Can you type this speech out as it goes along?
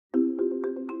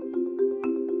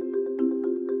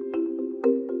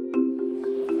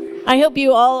I hope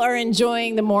you all are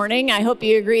enjoying the morning. I hope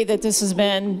you agree that this has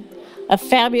been a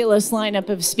fabulous lineup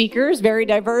of speakers, very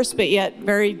diverse, but yet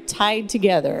very tied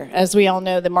together. As we all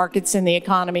know, the markets and the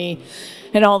economy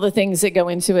and all the things that go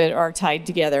into it are tied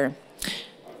together.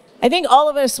 I think all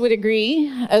of us would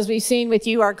agree, as we've seen with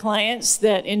you, our clients,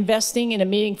 that investing in a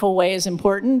meaningful way is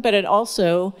important, but it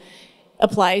also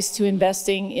applies to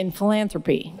investing in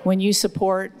philanthropy. When you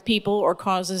support people or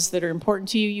causes that are important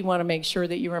to you, you want to make sure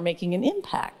that you are making an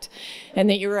impact and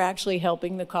that you're actually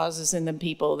helping the causes and the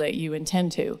people that you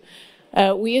intend to.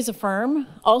 We as a firm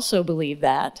also believe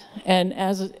that, and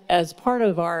as part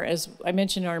of our, as I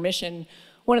mentioned, our mission,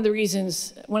 one of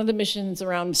the missions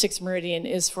around Sixth Meridian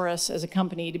is for us as a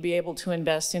company to be able to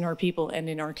invest in our people and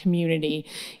in our community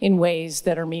in ways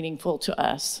that are meaningful to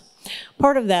us.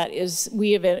 Part of that is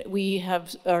we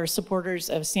have our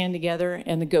supporters of Stand Together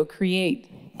and the Go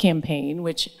Create campaign,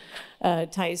 which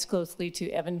ties closely to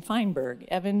Evan Feinberg.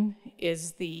 Evan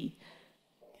is the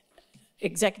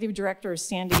Executive Director of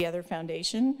Stand Together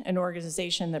Foundation, an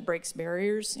organization that breaks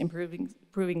barriers,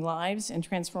 improving lives, and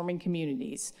transforming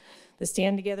communities. The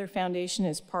Stand Together Foundation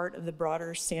is part of the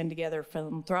broader Stand Together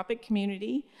philanthropic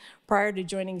community. Prior to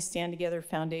joining Stand Together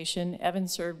Foundation, Evan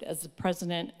served as the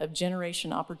president of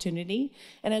Generation Opportunity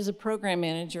and as a program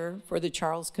manager for the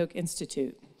Charles Koch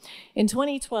Institute. In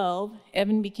 2012,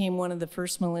 Evan became one of the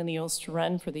first millennials to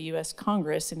run for the U.S.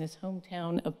 Congress in his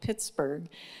hometown of Pittsburgh,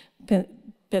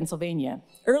 Pennsylvania.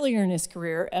 Earlier in his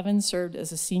career, Evan served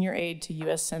as a senior aide to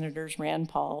U.S. Senators Rand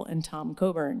Paul and Tom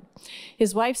Coburn.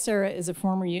 His wife, Sarah, is a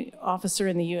former officer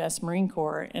in the U.S. Marine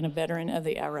Corps and a veteran of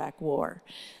the Iraq War.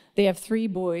 They have 3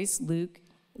 boys, Luke,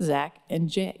 Zach, and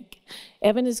Jake.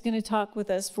 Evan is going to talk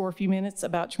with us for a few minutes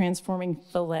about transforming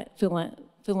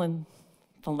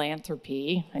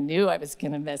philanthropy. I knew I was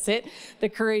going to miss it. The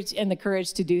courage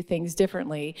to do things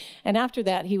differently. And after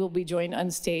that, he will be joined on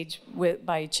stage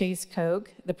by Chase Koch,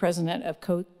 the president of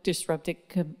Koch Disruptive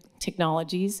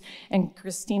Technologies, and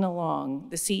Christina Long,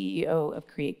 the CEO of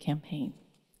Create Campaign.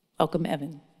 Welcome,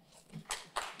 Evan.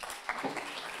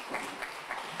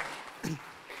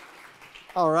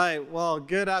 All right, well,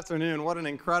 good afternoon. What an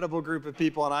incredible group of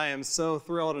people, and I am so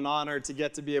thrilled and honored to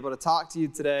get to be able to talk to you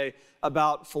today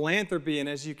about philanthropy. And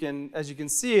as you can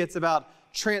see, it's about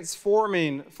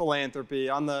transforming philanthropy.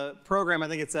 On the program, I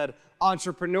think it said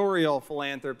entrepreneurial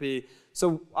philanthropy.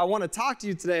 So I want to talk to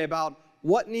you today about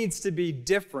what needs to be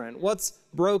different, what's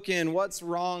broken, what's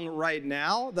wrong right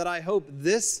now, that I hope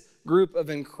this group of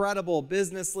incredible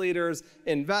business leaders,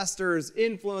 investors,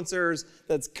 influencers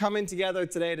that's coming together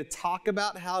today to talk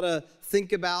about how to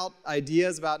think about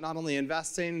ideas about not only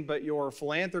investing, but your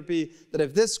philanthropy, that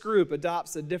if this group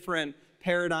adopts a different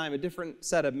paradigm, a different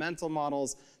set of mental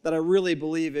models, that I really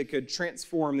believe it could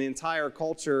transform the entire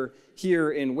culture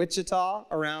here in Wichita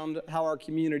around how our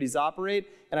communities operate,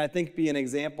 and I think be an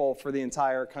example for the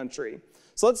entire country.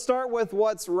 So let's start with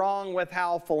what's wrong with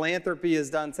how philanthropy is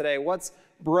done today. What's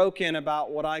broken about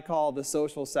what I call the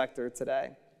social sector today.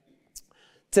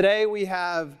 Today we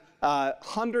have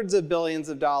hundreds of billions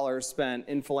of dollars spent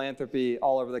in philanthropy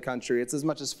all over the country. It's as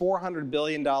much as $400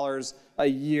 billion a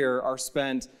year are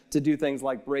spent to do things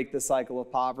like break the cycle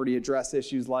of poverty, address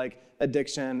issues like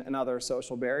addiction and other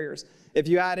social barriers. If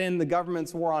you add in the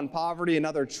government's war on poverty,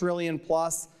 another $1 trillion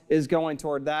plus is going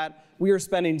toward that. We are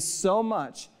spending so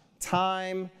much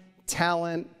time,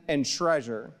 talent, and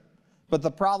treasure. But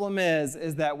the problem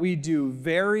is that we do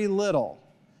very little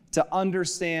to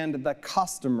understand the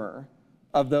customer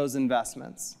of those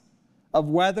investments, of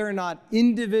whether or not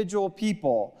individual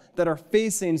people that are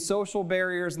facing social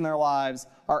barriers in their lives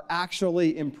are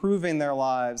actually improving their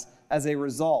lives as a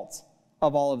result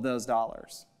of all of those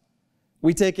dollars.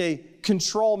 We take a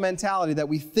control mentality that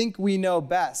we think we know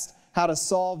best how to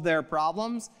solve their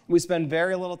problems. We spend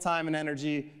very little time and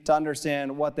energy to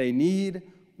understand what they need,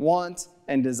 want,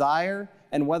 and desire,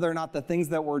 and whether or not the things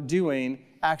that we're doing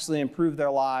actually improve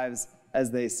their lives as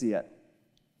they see it.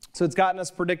 So it's gotten us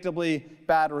predictably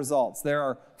bad results. There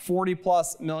are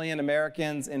 40+ million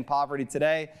Americans in poverty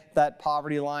today. That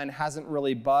poverty line hasn't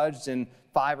really budged in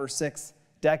 5 or 6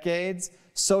 decades.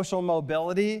 Social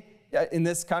mobility in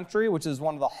this country, which is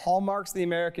one of the hallmarks of the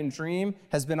American dream,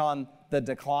 has been on the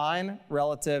decline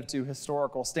relative to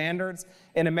historical standards.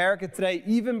 In America today,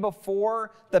 even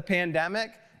before the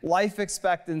pandemic, life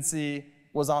expectancy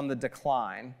was on the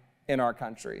decline in our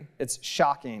country. It's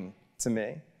shocking to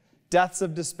me. Deaths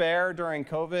of despair during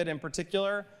COVID in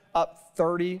particular, up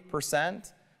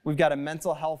 30%. We've got a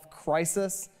mental health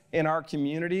crisis in our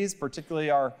communities, particularly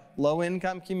our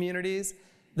low-income communities.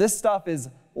 This stuff is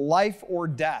life or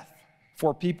death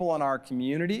for people in our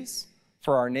communities,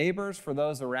 for our neighbors, for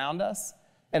those around us.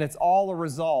 And it's all a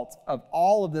result of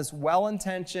all of this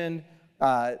well-intentioned,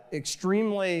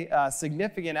 extremely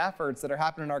significant efforts that are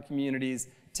happening in our communities,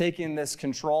 taking this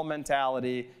control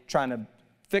mentality, trying to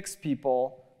fix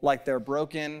people like they're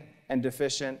broken and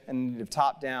deficient and need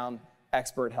top-down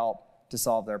expert help to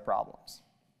solve their problems.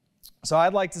 So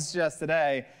I'd like to suggest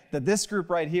today that this group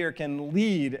right here can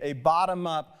lead a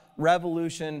bottom-up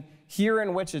revolution here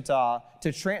in Wichita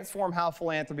to transform how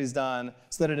philanthropy is done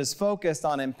so that it is focused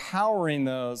on empowering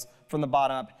those from the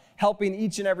bottom up, helping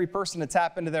each and every person to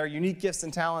tap into their unique gifts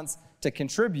and talents to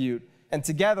contribute. And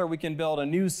together we can build a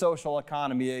new social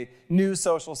economy, a new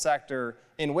social sector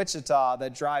in Wichita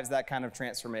that drives that kind of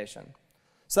transformation.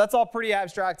 So that's all pretty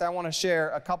abstract. I want to share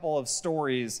a couple of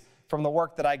stories from the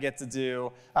work that I get to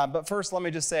do. But first, let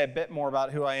me just say a bit more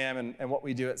about who I am and what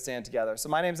we do at Stand Together. So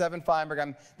my name is Evan Feinberg.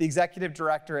 I'm the executive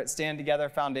director at Stand Together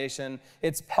Foundation.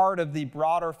 It's part of the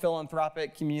broader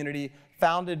philanthropic community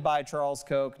founded by Charles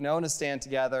Koch, known as Stand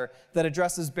Together, that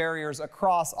addresses barriers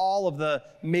across all of the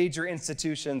major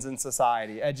institutions in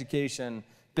society: education,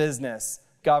 business,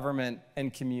 government,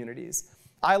 and communities.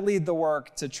 I lead the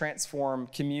work to transform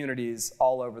communities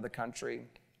all over the country.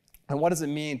 And what does it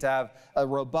mean to have a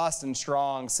robust and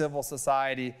strong civil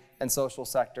society and social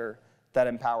sector that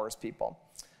empowers people?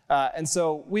 And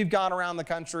so we've gone around the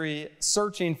country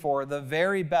searching for the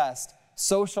very best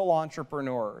social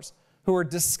entrepreneurs who are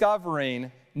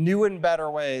discovering new and better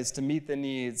ways to meet the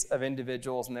needs of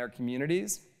individuals in their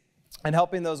communities and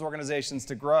helping those organizations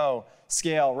to grow,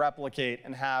 scale, replicate,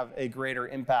 and have a greater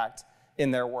impact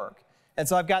in their work. And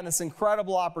so I've gotten this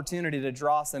incredible opportunity to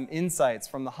draw some insights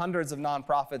from the hundreds of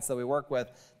nonprofits that we work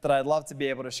with that I'd love to be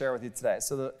able to share with you today.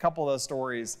 So a couple of those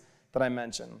stories that I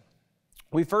mentioned.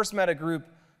 We first met a group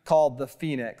called the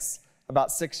Phoenix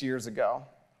about 6 years ago,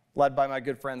 led by my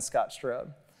good friend Scott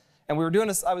Strode. And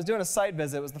I was doing a site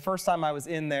visit. It was the first time I was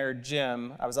in their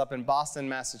gym. I was up in Boston,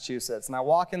 Massachusetts. And I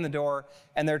walk in the door,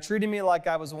 and they're treating me like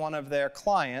I was one of their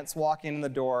clients walking in the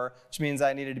door, which means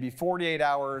I needed to be 48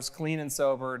 hours clean and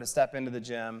sober to step into the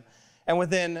gym. And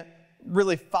within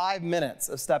really 5 minutes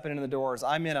of stepping into the doors,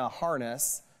 I'm in a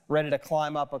harness, ready to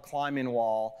climb up a climbing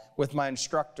wall with my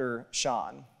instructor,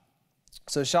 Sean.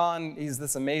 So Sean, he's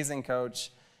this amazing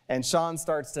coach. And Sean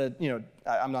starts to,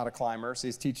 I'm not a climber, so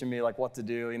he's teaching me like what to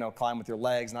do, climb with your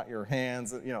legs, not your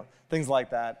hands, things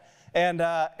like that. And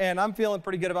I'm feeling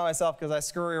pretty good about myself because I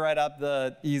scurry right up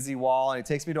the easy wall, and he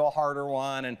takes me to a harder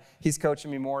one, and he's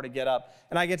coaching me more to get up.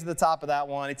 And I get to the top of that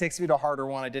one. He takes me to a harder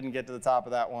one. I didn't get to the top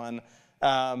of that one.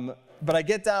 But I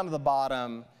get down to the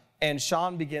bottom, and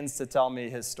Sean begins to tell me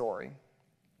his story.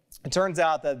 It turns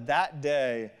out that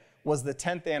day was the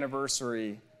 10th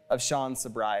anniversary of Sean's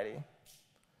sobriety.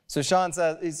 So Sean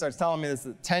says, he starts telling me this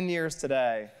is 10 years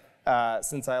today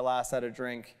since I last had a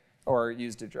drink or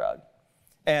used a drug.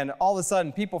 And all of a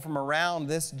sudden, people from around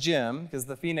this gym, because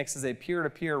the Phoenix is a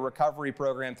peer-to-peer recovery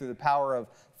program through the power of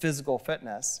physical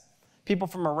fitness, people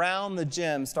from around the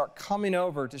gym start coming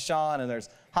over to Sean, and there's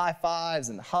high fives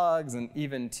and hugs and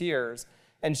even tears.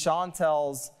 And Sean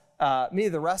tells me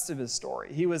the rest of his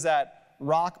story. He was at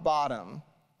rock bottom,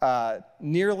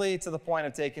 nearly to the point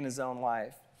of taking his own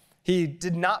life. He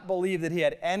did not believe that he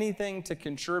had anything to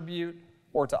contribute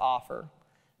or to offer.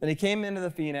 Then he came into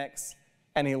the Phoenix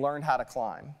and he learned how to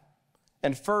climb.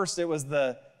 And first it was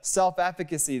the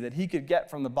self-efficacy that he could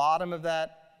get from the bottom of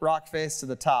that rock face to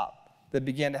the top that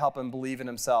began to help him believe in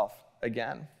himself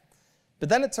again. But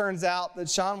then it turns out that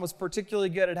Sean was particularly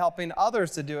good at helping others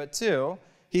to do it too.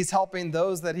 He's helping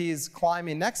those that he's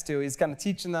climbing next to. He's kind of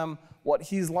teaching them what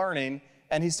he's learning,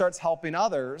 and he starts helping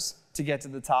others to get to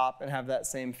the top and have that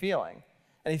same feeling.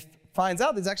 And he finds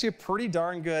out that he's actually a pretty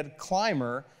darn good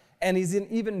climber, and he's an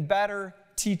even better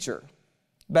teacher,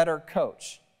 better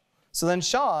coach. So then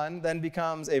Sean then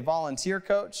becomes a volunteer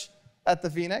coach at the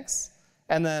Phoenix,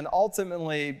 and then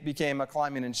ultimately became a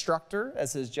climbing instructor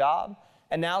as his job.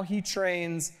 And now he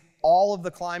trains all of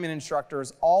the climbing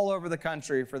instructors all over the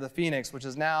country for the Phoenix, which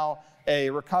is now a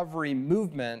recovery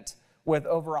movement with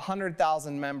over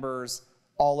 100,000 members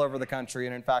all over the country,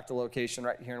 and in fact, a location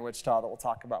right here in Wichita that we'll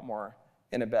talk about more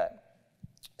in a bit.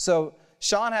 So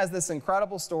Sean has this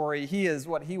incredible story. He is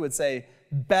what he would say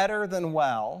better than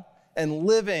well and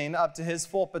living up to his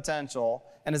full potential,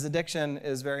 and his addiction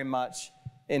is very much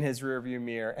in his rearview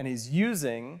mirror, and he's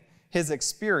using his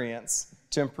experience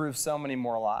to improve so many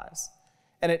more lives.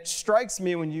 And it strikes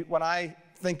me when I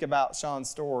think about Sean's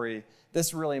story,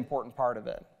 this really important part of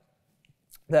it,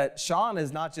 that Sean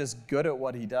is not just good at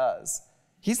what he does,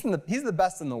 he's the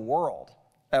best in the world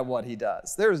at what he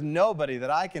does. There's nobody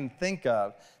that I can think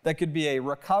of that could be a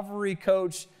recovery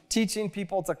coach, teaching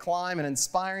people to climb and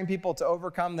inspiring people to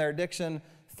overcome their addiction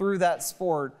through that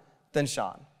sport than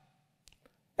Sean.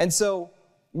 And so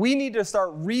we need to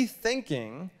start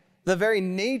rethinking the very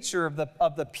nature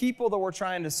of the people that we're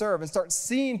trying to serve and start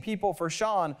seeing people for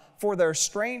Sean for their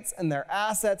strengths and their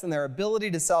assets and their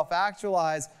ability to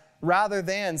self-actualize rather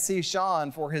than see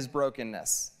Sean for his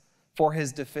brokenness, for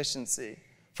his deficiency,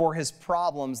 for his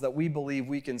problems that we believe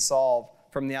we can solve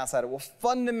from the outside. It will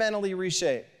fundamentally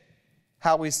reshape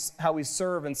how we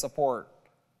serve and support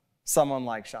someone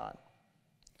like Sean.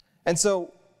 And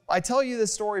so I tell you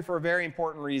this story for a very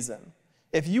important reason.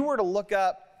 If you were to look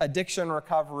up addiction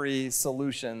recovery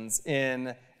solutions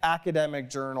in academic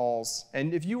journals,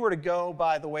 and if you were to go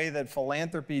by the way that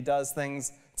philanthropy does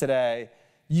things today,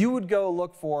 you would go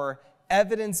look for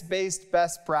evidence-based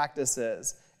best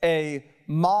practices, a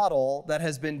model that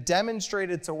has been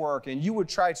demonstrated to work, and you would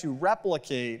try to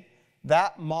replicate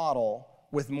that model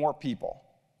with more people.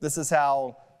 This is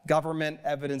how government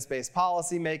evidence-based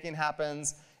policy making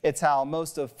happens. It's how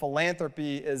most of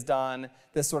philanthropy is done,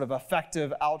 this sort of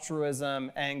effective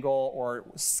altruism angle or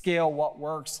scale what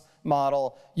works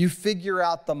model. You figure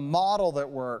out the model that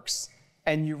works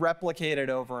and you replicate it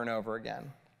over and over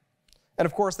again. And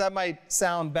of course, that might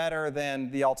sound better than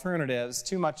the alternatives.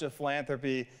 Too much of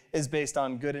philanthropy is based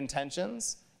on good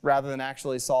intentions rather than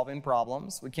actually solving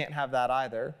problems. We can't have that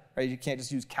either, right? You can't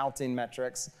just use counting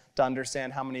metrics to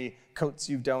understand how many coats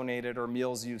you've donated or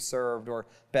meals you've served or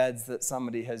beds that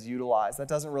somebody has utilized. That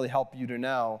doesn't really help you to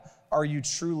know, are you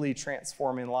truly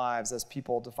transforming lives as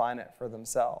people define it for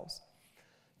themselves?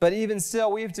 But even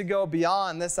still, we have to go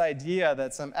beyond this idea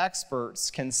that some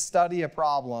experts can study a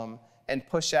problem and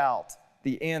push out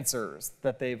the answers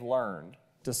that they've learned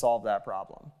to solve that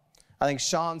problem. I think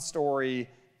Sean's story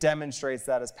demonstrates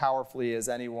that as powerfully as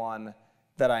anyone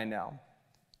that I know.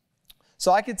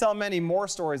 So I could tell many more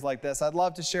stories like this. I'd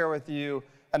love to share with you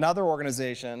another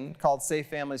organization called Safe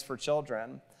Families for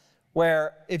Children,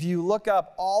 where if you look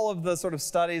up all of the sort of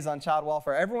studies on child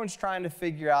welfare, everyone's trying to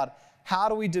figure out how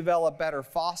do we develop better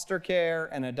foster care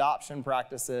and adoption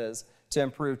practices to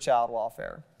improve child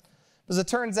welfare. As it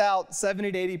turns out,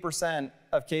 70 to 80%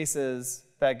 of cases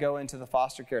that go into the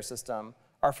foster care system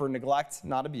are for neglect,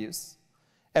 not abuse.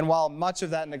 And while much of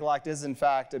that neglect is in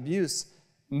fact abuse,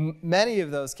 many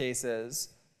of those cases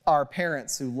are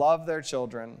parents who love their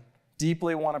children,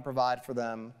 deeply want to provide for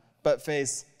them, but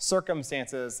face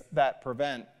circumstances that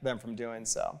prevent them from doing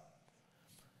so.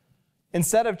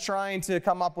 Instead of trying to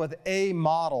come up with a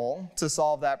model to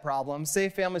solve that problem,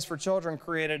 Safe Families for Children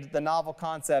created the novel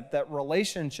concept that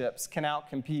relationships can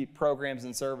outcompete programs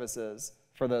and services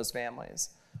for those families.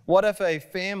 What if a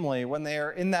family, when they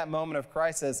are in that moment of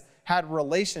crisis, had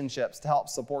relationships to help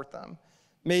support them?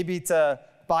 Maybe to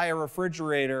buy a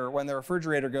refrigerator when the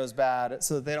refrigerator goes bad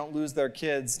so that they don't lose their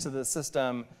kids to the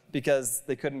system because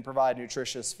they couldn't provide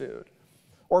nutritious food.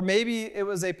 Or maybe it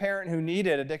was a parent who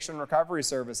needed addiction recovery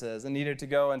services and needed to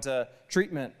go into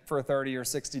treatment for 30 or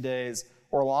 60 days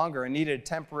or longer and needed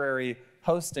temporary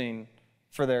hosting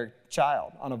for their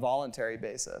child on a voluntary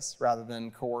basis rather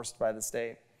than coerced by the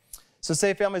state. So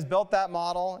Safe Families built that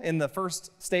model. In the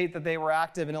first state that they were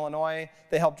active in Illinois,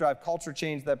 they helped drive culture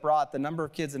change that brought the number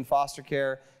of kids in foster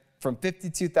care from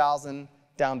 52,000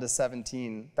 down to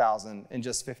 17,000 in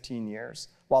just 15 years,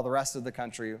 while the rest of the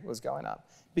country was going up.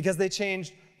 Because they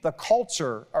changed the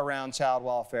culture around child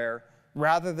welfare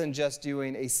rather than just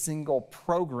doing a single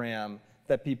program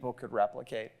that people could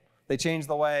replicate. They changed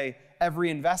the way every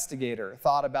investigator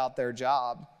thought about their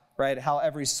job, right? How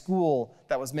every school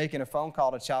that was making a phone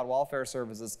call to child welfare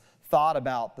services thought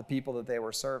about the people that they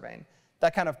were serving.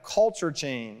 That kind of culture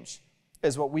change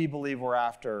is what we believe we're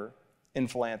after in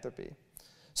philanthropy.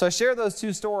 So I share those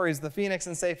two stories. The Phoenix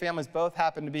and Safe Families both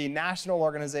happen to be national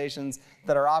organizations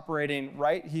that are operating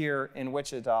right here in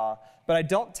Wichita. But I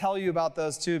don't tell you about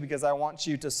those two because I want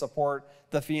you to support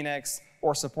the Phoenix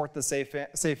or support the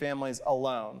Safe Families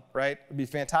alone, right? It would be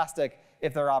fantastic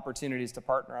if there are opportunities to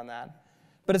partner on that.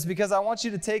 But it's because I want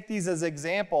you to take these as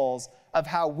examples of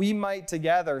how we might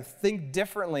together think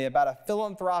differently about a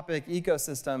philanthropic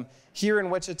ecosystem here in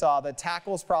Wichita that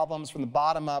tackles problems from the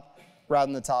bottom up rather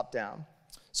than the top down.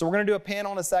 So we're going to do a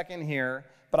panel in a second here,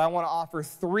 but I want to offer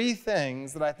three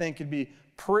things that I think could be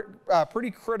pretty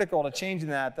critical to changing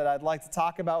that I'd like to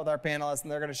talk about with our panelists,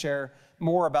 and they're going to share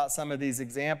more about some of these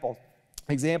examples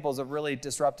of really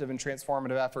disruptive and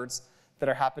transformative efforts that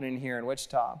are happening here in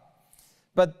Wichita.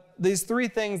 But these three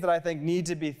things that I think need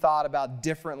to be thought about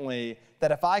differently,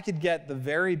 that if I could get the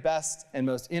very best and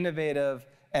most innovative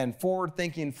and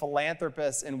forward-thinking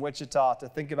philanthropists in Wichita to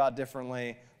think about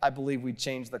differently, I believe we'd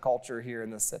change the culture here in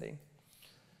this city.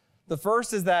 The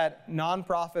first is that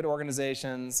nonprofit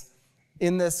organizations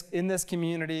in this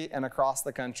community and across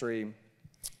the country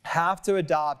have to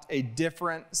adopt a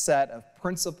different set of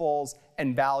principles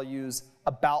and values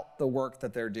about the work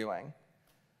that they're doing.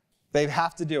 They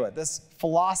have to do it. This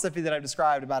philosophy that I've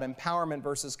described about empowerment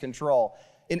versus control,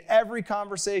 in every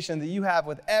conversation that you have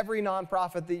with every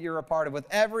nonprofit that you're a part of, with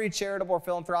every charitable or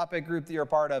philanthropic group that you're a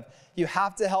part of, you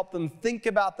have to help them think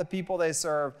about the people they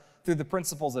serve through the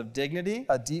principles of dignity,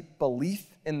 a deep belief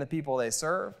in the people they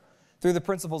serve, through the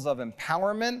principles of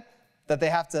empowerment, that they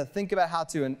have to think about how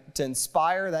to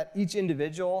inspire that each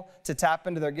individual to tap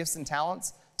into their gifts and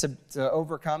talents to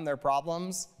overcome their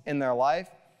problems in their life.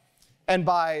 And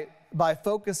by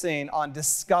focusing on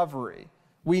discovery,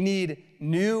 we need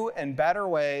new and better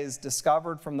ways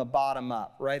discovered from the bottom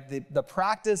up, right? The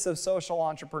practice of social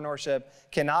entrepreneurship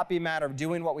cannot be a matter of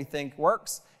doing what we think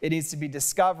works. It needs to be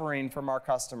discovering from our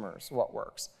customers what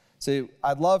works. So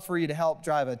I'd love for you to help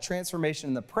drive a transformation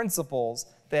in the principles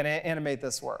that animate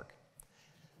this work.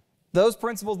 Those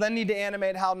principles then need to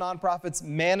animate how nonprofits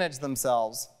manage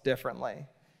themselves differently.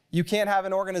 You can't have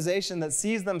an organization that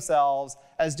sees themselves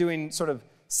as doing sort of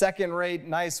second-rate,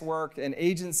 nice work, an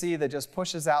agency that just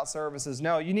pushes out services.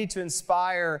 No, you need to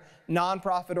inspire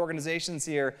nonprofit organizations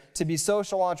here to be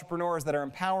social entrepreneurs that are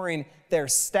empowering their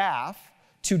staff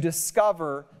to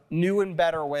discover new and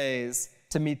better ways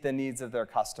to meet the needs of their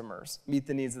customers, meet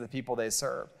the needs of the people they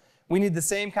serve. We need the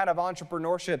same kind of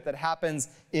entrepreneurship that happens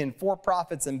in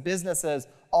for-profits and businesses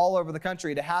all over the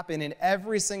country to happen in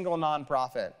every single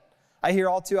nonprofit. I hear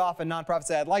all too often nonprofits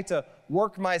say, I'd like to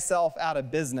work myself out of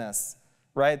business,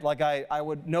 right? Like I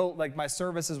would know, like my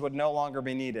services would no longer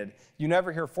be needed. You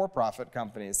never hear for-profit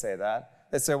companies say that.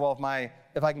 They say, well,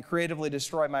 if I can creatively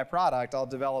destroy my product, I'll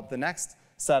develop the next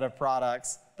set of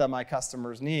products that my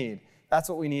customers need. That's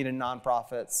what we need in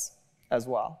nonprofits as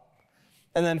well.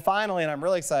 And then finally, and I'm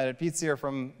really excited, Pete's here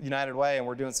from United Way, and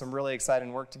we're doing some really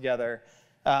exciting work together.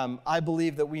 I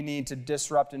believe that we need to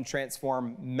disrupt and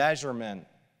transform measurement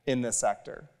in this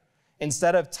sector.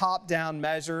 Instead of top-down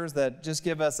measures that just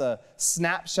give us a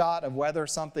snapshot of whether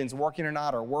something's working or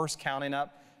not, or worse, counting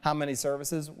up how many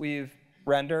services we've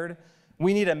rendered,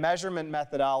 we need a measurement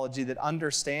methodology that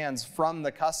understands from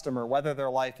the customer whether their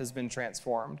life has been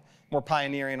transformed. We're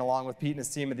pioneering, along with Pete and his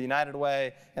team at the United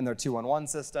Way and their 211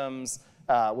 systems,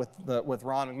 with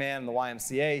Ron McMahon and the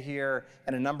YMCA here,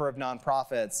 and a number of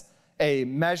nonprofits, a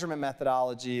measurement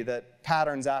methodology that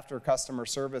patterns after customer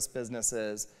service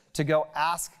businesses to go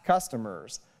ask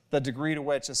customers the degree to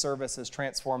which a service has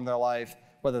transformed their life,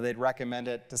 whether they'd recommend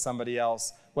it to somebody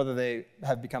else, whether they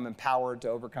have become empowered to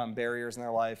overcome barriers in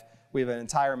their life. We have an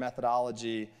entire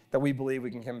methodology that we believe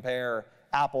we can compare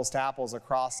apples to apples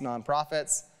across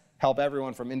nonprofits, help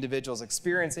everyone from individuals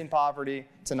experiencing poverty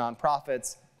to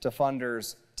nonprofits to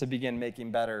funders to begin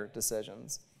making better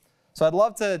decisions. So I'd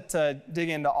love to dig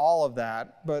into all of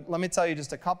that, but let me tell you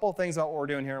just a couple of things about what we're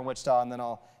doing here in Wichita, and then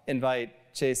I'll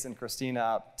invite Chase and Christina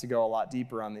up to go a lot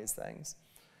deeper on these things.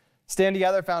 Stand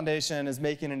Together Foundation is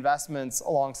making investments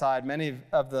alongside many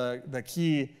of the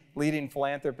key leading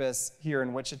philanthropists here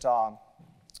in Wichita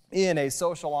in a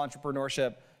social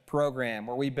entrepreneurship program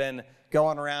where we've been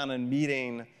going around and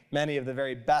meeting many of the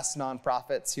very best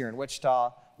nonprofits here in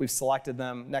Wichita. We've selected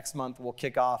them. Next month, we'll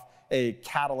kick off a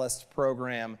Catalyst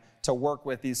program to work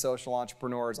with these social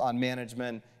entrepreneurs on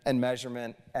management and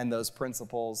measurement and those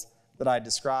principles that I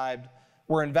described.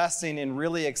 We're investing in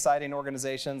really exciting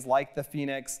organizations like the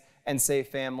Phoenix and Safe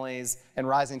Families and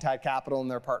Rising Tide Capital in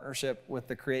their partnership with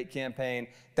the Create campaign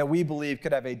that we believe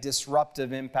could have a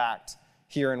disruptive impact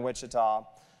here in Wichita.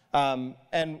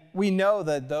 And we know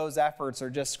that those efforts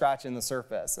are just scratching the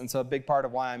surface. And so a big part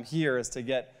of why I'm here is to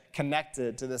get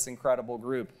connected to this incredible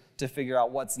group to figure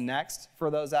out what's next for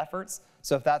those efforts.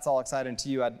 So if that's all exciting to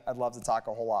you, I'd love to talk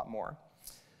a whole lot more.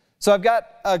 So I've got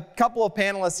a couple of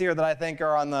panelists here that I think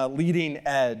are on the leading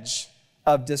edge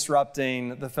of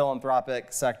disrupting the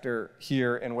philanthropic sector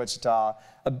here in Wichita.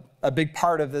 A big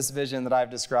part of this vision that I've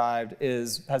described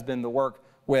has been the work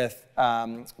with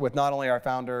not only our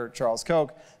founder, Charles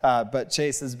Koch, but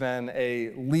Chase has been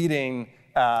a leading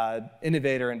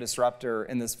innovator and disruptor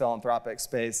in this philanthropic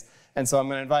space. And so I'm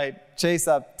going to invite Chase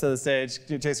up to the stage.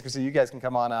 Chase and Christina, you guys can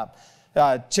come on up.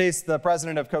 Chase, the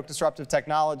president of Koch Disruptive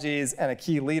Technologies and a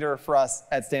key leader for us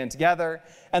at Stand Together.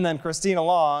 And then Christina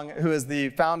Long, who is the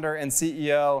founder and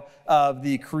CEO of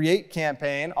the Create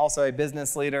campaign, also a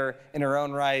business leader in her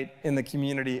own right in the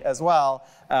community as well.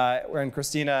 And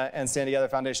Christina and Stand Together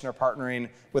Foundation are partnering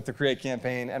with the Create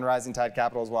campaign and Rising Tide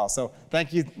Capital as well. So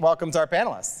thank you. Welcome to our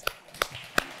panelists.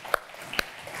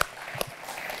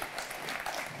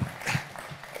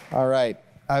 All right.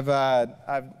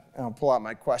 I'll pull out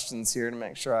my questions here to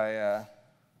make sure I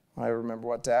I remember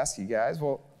what to ask you guys.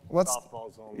 Well, let's...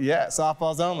 Softballs only. Yeah,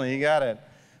 softballs only. You got it.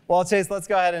 Well, Chase, let's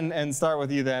go ahead and start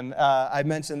with you then. I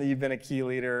mentioned that you've been a key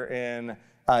leader in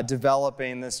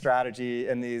developing this strategy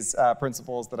and these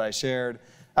principles that I shared.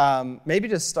 Maybe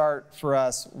just start for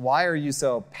us, why are you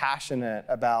so passionate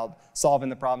about solving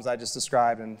the problems I just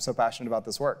described and so passionate about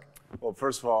this work? Well,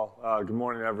 first of all, good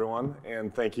morning, everyone,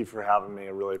 and thank you for having me.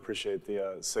 I really appreciate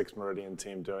the Sixth Meridian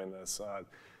team doing this.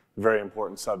 Very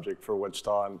important subject for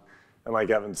Wichita, and like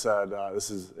Evan said,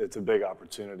 it's a big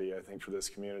opportunity, I think, for this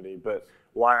community. But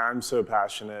why I'm so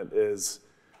passionate is,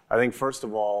 I think, first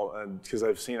of all, because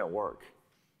I've seen it work.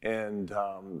 And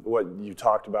what you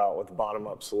talked about with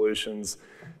bottom-up solutions,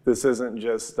 this isn't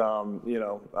just,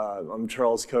 I'm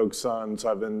Charles Koch's son,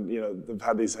 so I've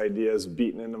had these ideas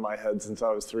beaten into my head since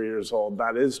I was 3 years old.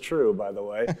 That is true, by the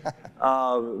way.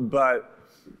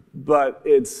 But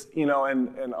it's,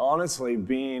 and honestly,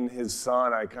 being his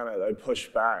son, I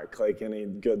pushed back like any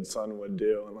good son would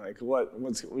do. And like,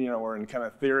 we're in kind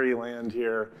of theory land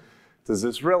here. Does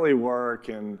this really work?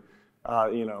 And, I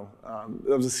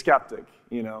was a skeptic,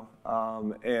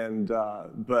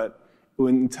 but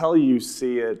until you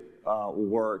see it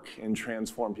work and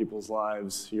transform people's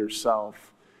lives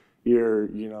yourself,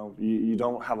 you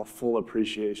don't have a full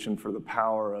appreciation for the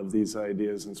power of these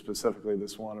ideas, and specifically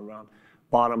this one around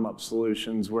bottom-up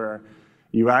solutions, where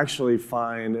you actually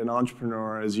find an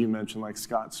entrepreneur, as you mentioned, like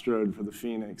Scott Strode for the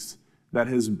Phoenix, that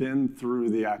has been through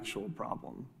the actual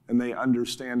problem, and they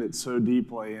understand it so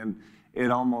deeply, and it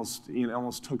almost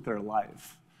took their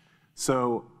life.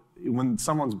 So when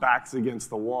someone's back's against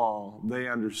the wall, they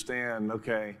understand,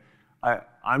 okay,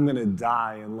 I'm gonna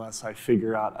die unless I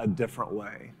figure out a different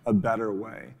way, a better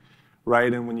way,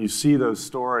 right? And when you see those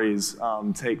stories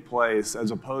take place,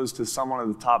 as opposed to someone at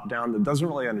the top down that doesn't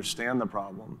really understand the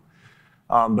problem,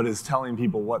 but is telling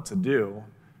people what to do,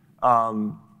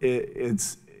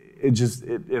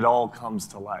 it all comes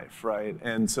to life, right?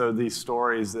 And so these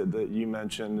stories that you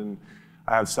mentioned, and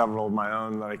I have several of my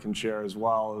own that I can share as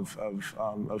well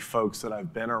of folks that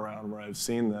I've been around where I've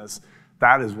seen this.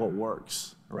 That is what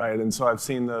works, right? And so I've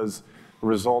seen those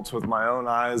results with my own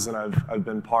eyes, and I've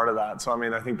been part of that. So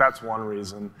I think that's one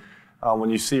reason. When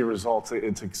you see results,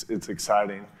 it's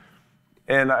exciting.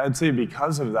 And I'd say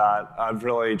because of that, I've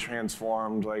really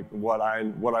transformed like what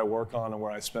I work on and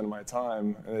where I spend my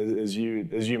time. As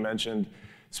you mentioned,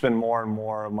 spend more and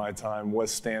more of my time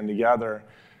with Stand Together.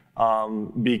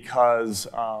 Because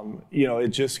it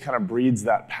just kind of breeds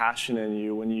that passion in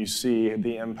you when you see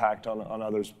the impact on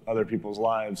other people's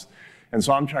lives. And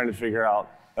so I'm trying to figure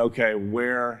out, okay,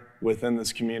 where within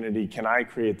this community can I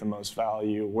create the most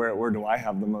value? Where do I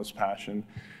have the most passion?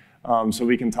 So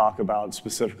we can talk about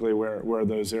specifically where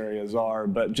those areas are.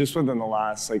 But just within the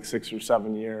last 6 or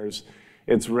 7 years,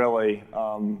 it's really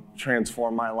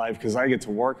transformed my life because I get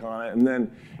to work on it, and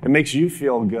then it makes you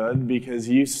feel good because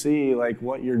you see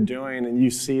what you're doing, and you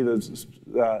see those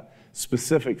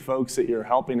specific folks that you're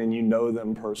helping, and you know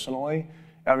them personally.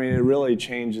 It really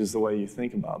changes the way you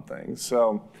think about things.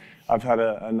 So I've had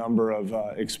a number of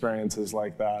experiences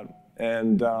like that,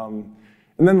 and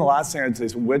then the last thing I'd say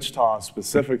is Wichita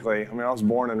specifically. I was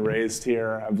born and raised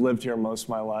here. I've lived here most of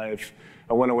my life.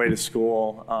 I went away to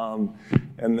school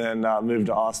and then moved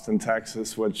to Austin,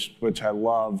 Texas, which I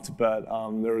loved. But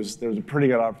there was a pretty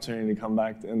good opportunity to come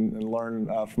back and learn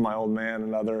from my old man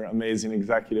and other amazing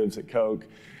executives at Koch.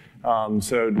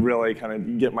 So really kind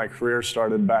of get my career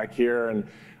started back here. And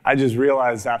I just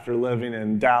realized after living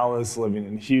in Dallas, living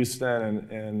in Houston,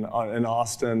 and in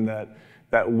Austin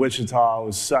that Wichita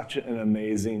was such an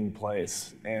amazing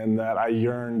place, and that I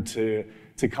yearned to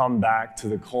come back to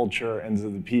the culture and to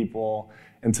the people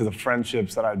and to the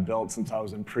friendships that I'd built since I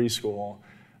was in preschool.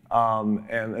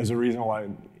 And there's a reason why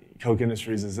Koch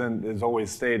Industries has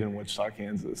always stayed in Wichita,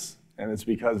 Kansas, and it's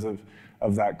because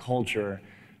of that culture.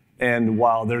 And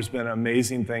while there's been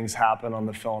amazing things happen on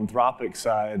the philanthropic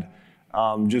side,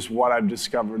 just what I've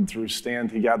discovered through Stand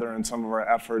Together and some of our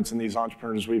efforts and these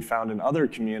entrepreneurs we've found in other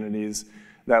communities,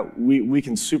 that we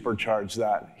can supercharge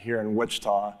that here in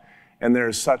Wichita. And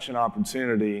there's such an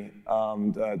opportunity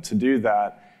to do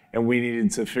that. And we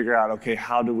needed to figure out, okay,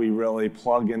 how do we really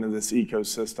plug into this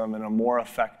ecosystem in a more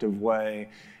effective way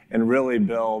and really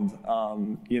build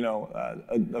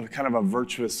a kind of a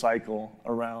virtuous cycle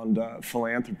around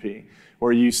philanthropy,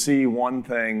 where you see one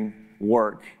thing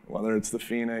work, whether it's the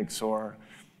Phoenix or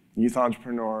youth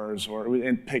entrepreneurs,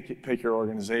 and pick your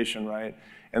organization, right?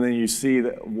 And then you see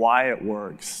why it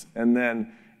works, and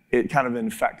then it kind of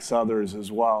infects others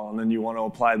as well. And then you want to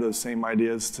apply those same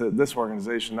ideas to this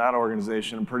organization, that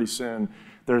organization, and pretty soon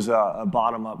there's a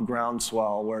bottom-up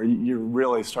groundswell where you're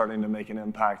really starting to make an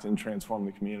impact and transform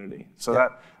the community. So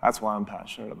that's why I'm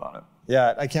passionate about it.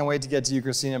 Yeah, I can't wait to get to you,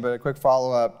 Christina, but a quick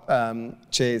follow-up,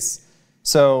 Chase.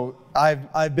 So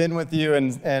I've been with you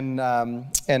and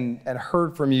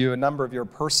heard from you a number of your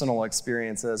personal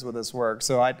experiences with this work.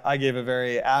 So I gave a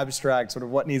very abstract sort of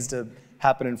what needs to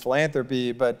happen in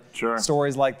philanthropy, but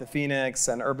stories like the Phoenix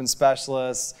and urban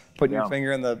specialists, putting your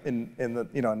finger in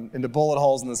the bullet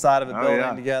holes in the side of a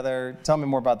building together. Tell me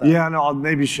more about that. Yeah, no, I'll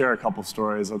maybe share a couple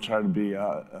stories. I'll try to be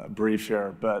brief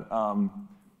here, but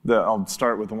I'll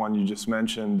start with the one you just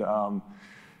mentioned.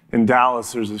 In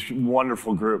Dallas, there's this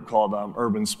wonderful group called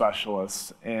Urban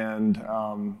Specialists, and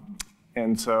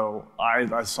so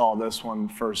I saw this one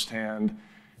firsthand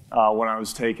when I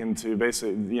was taken to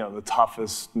basically the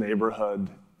toughest neighborhood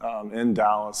in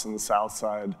Dallas in the South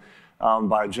Side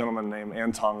by a gentleman named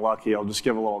Anton Lucky. I'll just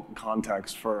give a little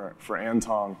context for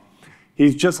Anton.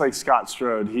 He's just like Scott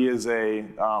Strode. He is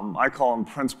I call him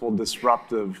principled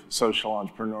disruptive social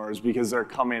entrepreneurs because they're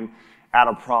coming at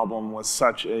a problem with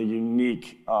such a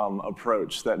unique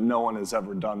approach that no one has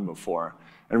ever done before,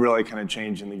 and really kind of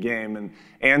changing the game. And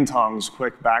Anton's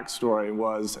quick backstory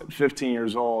was at 15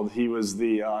 years old, he was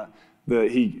he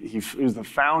was the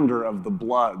founder of the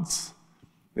Bloods,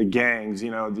 the gangs.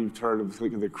 You've heard of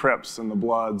the Crips and the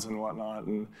Bloods and whatnot,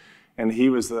 and he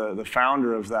was the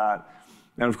founder of that.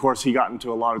 And of course, he got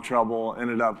into a lot of trouble,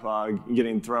 ended up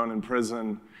getting thrown in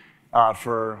prison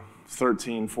for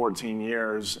 13, 14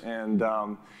 years, and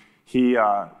he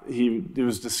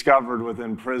was discovered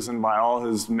within prison by all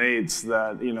his mates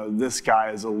that this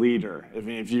guy is a leader.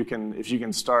 If you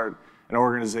can start an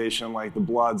organization like the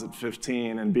Bloods at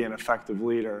 15 and be an effective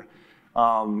leader, he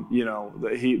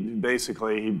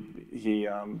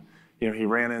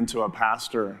ran into a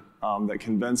pastor that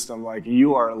convinced him, like,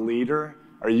 you are a leader.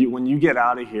 When you get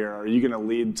out of here, are you going to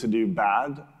lead to do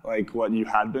bad, like what you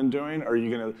had been doing? Or are you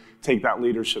going to take that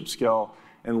leadership skill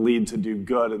and lead to do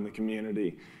good in the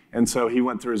community? And so he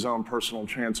went through his own personal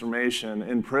transformation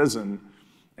in prison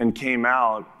and came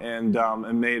out and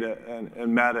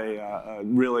met a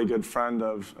really good friend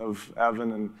of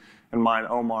Evan and mine,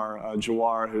 Omar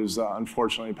Jawar, who's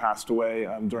unfortunately passed away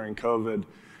during COVID.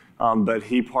 But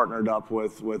he partnered up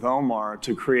with Omar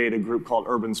to create a group called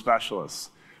Urban Specialists,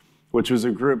 which was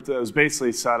a group that was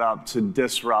basically set up to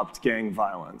disrupt gang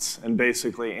violence. And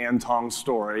basically Anton's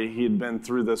story, he had been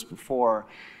through this before,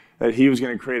 that he was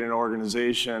going to create an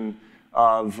organization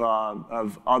of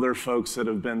other folks that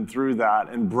have been through that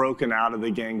and broken out of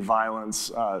the gang violence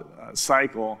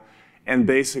cycle, and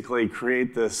basically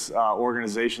create this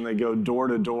organization that go door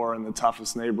to door in the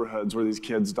toughest neighborhoods where these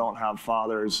kids don't have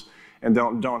fathers and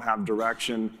don't have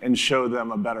direction, and show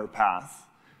them a better path.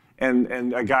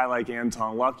 And a guy like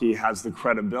Anton Lucky has the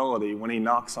credibility when he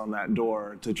knocks on that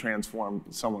door to transform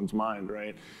someone's mind,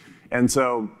 right? And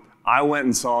so I went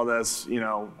and saw this,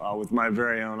 with my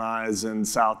very own eyes in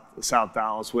South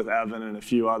Dallas with Evan and a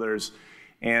few others.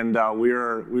 And we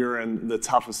were in the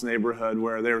toughest neighborhood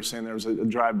where they were saying there was a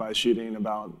drive-by shooting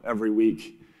about every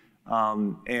week.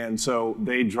 And so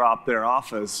they dropped their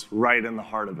office right in the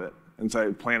heart of it. And so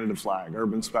I planted a flag,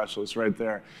 Urban Specialists, right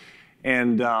there.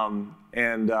 And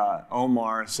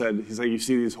Omar said, he's like, you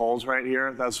see these holes right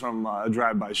here? That's from a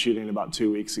drive-by shooting about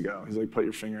 2 weeks ago. He's like, put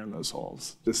your finger in those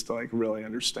holes, just to really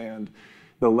understand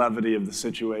the levity of the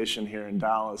situation here in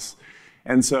Dallas.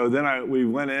 And so then we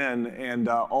went in, and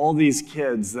all these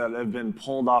kids that have been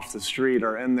pulled off the street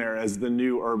are in there as the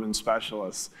new urban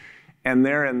specialists. And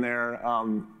they're in there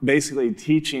basically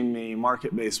teaching me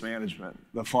market-based management,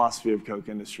 the philosophy of Koch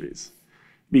Industries.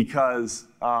 Because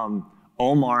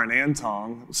Omar and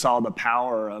Anton saw the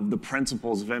power of the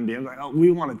principles of MBM. Like,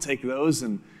 we want to take those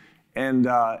and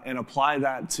apply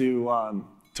that to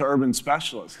urban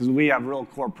specialists, because we have real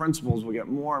core principles. We get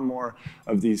more and more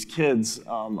of these kids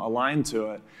aligned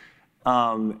to it.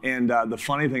 The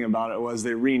funny thing about it was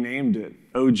they renamed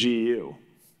it OGU,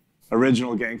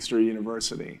 Original Gangster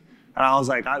University. And I was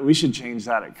like, we should change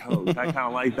that at Koch. I kind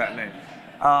of like that name.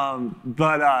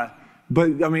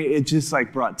 But I mean, it just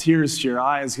brought tears to your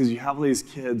eyes, because you have all these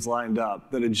kids lined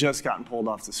up that had just gotten pulled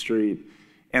off the street,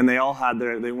 and they all had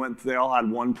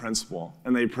one principle,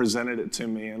 and they presented it to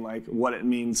me, and what it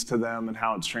means to them and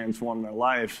how it's transformed their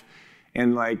life.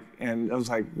 And I was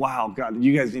like, wow, God,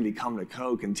 you guys need to come to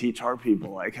Koch and teach our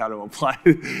people how to apply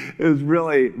it. It was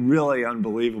really, really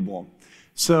unbelievable.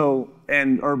 So,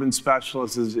 and Urban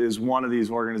Specialists is one of these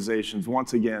organizations,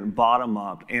 once again, bottom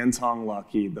up, Anton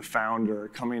Lucky, the founder,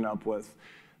 coming up with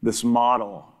this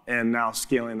model and now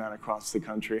scaling that across the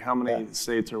country. How many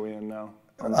states are we in now?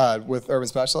 With Urban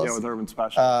Specialists? Yeah, with Urban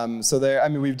Specialists. So there, I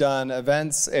mean, we've done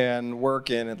events and work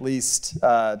in at least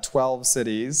 12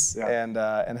 cities, and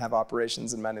have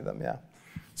operations in many of them. Yeah.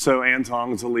 So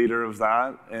Antong's the leader of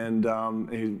that, and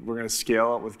we're going to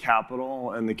scale it with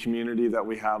capital, and the community that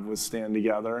we have with Stand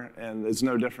Together, and it's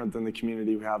no different than the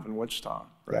community we have in Wichita,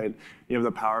 right? You have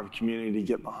the power of community to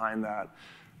get behind that.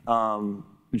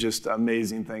 Just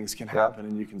amazing things can happen,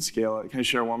 and you can scale it. Can I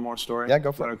share one more story? Yeah,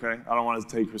 go for it. Okay, I don't want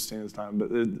to take Christina's time, but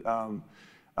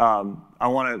I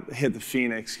want to hit the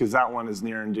Phoenix because that one is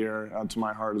near and dear to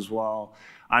my heart as well.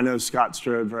 I know Scott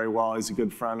Strode very well. He's a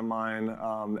good friend of mine.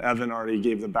 Evan already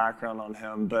gave the background on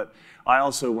him, but I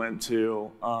also went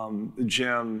to the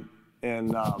gym in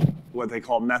what they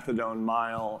call Methadone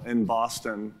Mile in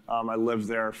Boston. I lived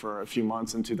there for a few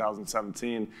months in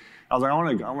 2017. I was like,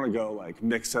 I want to go like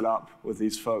mix it up with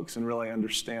these folks and really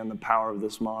understand the power of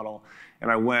this model.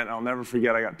 And I went. I'll never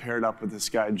forget. I got paired up with this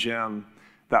guy Jim,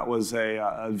 that was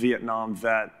a Vietnam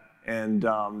vet. And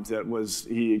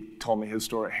he told me his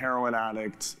story, heroin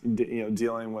addict,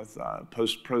 dealing with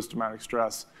post-traumatic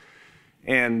stress.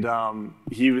 And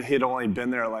he had only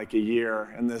been there like a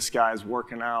year, and this guy's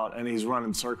working out, and he's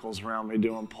running circles around me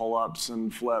doing pull-ups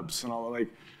and flips and all that. Like,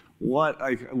 what,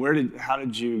 like, how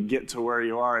did you get to where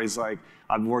you are? He's like,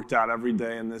 I've worked out every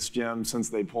day in this gym since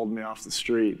they pulled me off the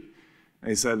street. And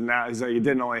he said, it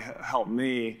didn't only help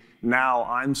me, now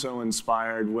I'm so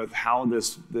inspired with how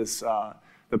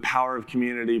the power of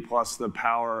community plus the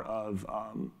power of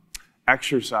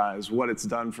exercise, what it's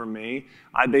done for me.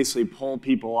 I basically pull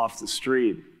people off the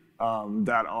street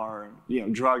that are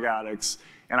drug addicts,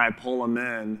 and I pull them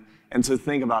in. And so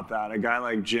think about that, a guy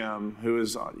like Jim, who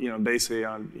is basically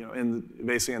in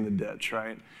the ditch,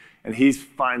 right? And he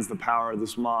finds the power of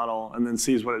this model and then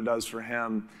sees what it does for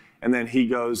him, and then he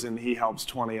goes and he helps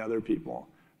 20 other people.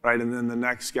 Right, and then the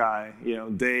next guy,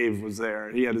 Dave was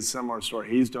there. He had a similar story.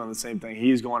 He's doing the same thing.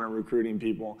 He's going and recruiting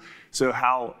people. So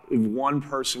how, if one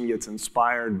person gets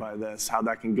inspired by this, how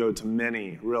that can go to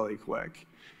many really quick.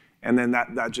 And then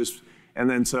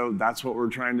so that's what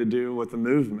we're trying to do with the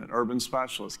movement, Urban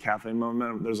Specialists, Cafe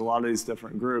Momentum. There's a lot of these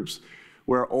different groups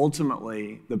where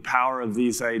ultimately the power of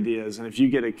these ideas, and if you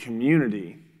get a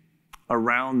community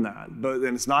around that, but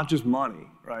then it's not just money,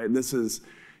 right?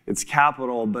 It's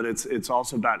capital, but it's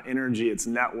also about energy, it's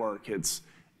network, it's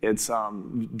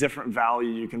different value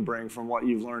you can bring from what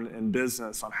you've learned in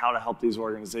business on how to help these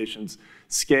organizations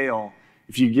scale.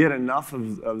 If you get enough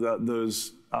of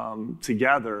those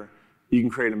together, you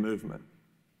can create a movement.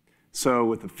 So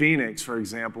with the Phoenix, for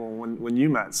example, when you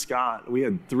met Scott, we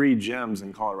had 3 gyms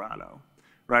in Colorado,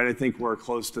 right? I think we're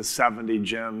close to 70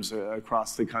 gyms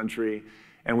across the country,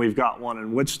 and we've got one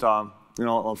in Wichita.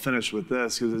 I'll finish with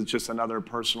this because it's just another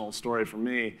personal story for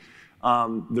me.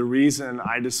 The reason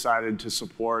I decided to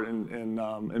support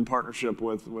in partnership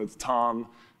with Tom,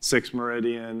 Six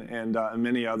Meridian, and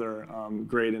many other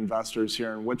great investors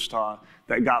here in Wichita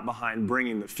that got behind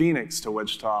bringing the Phoenix to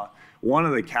Wichita, one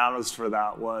of the catalysts for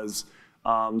that was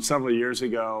several years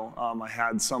ago, I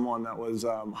had someone that was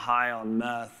high on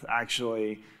meth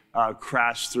actually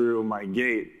crash through my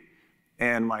gate.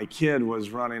 And my kid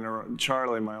was running around,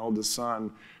 Charlie, my oldest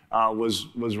son, was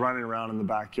running around in the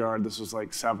backyard. This was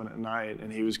like 7 at night,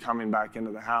 and he was coming back into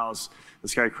the house.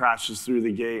 This guy crashes through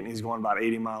the gate, and he's going about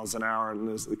 80 miles an hour,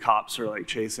 and the cops are like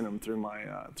chasing him through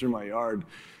my yard.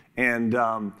 And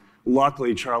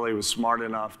luckily, Charlie was smart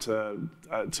enough to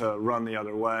run the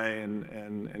other way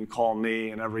and call me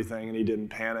and everything, and he didn't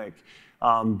panic.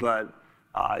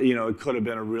 It could have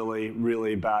been a really,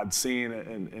 really bad scene,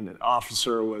 and an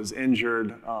officer was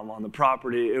injured on the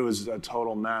property. It was a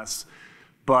total mess.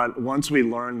 But once we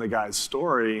learned the guy's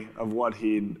story of what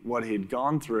he'd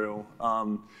gone through,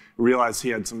 realized he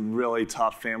had some really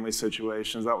tough family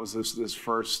situations. That was his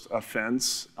first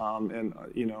offense, over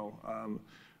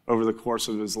the course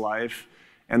of his life.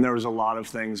 And there was a lot of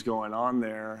things going on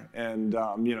there. And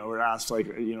we're asked, like,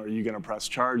 are you going to press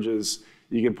charges?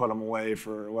 You can put him away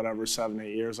for whatever, 7,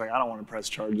 8 years. Like, I don't want to press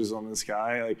charges on this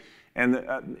guy. Like, and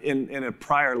in a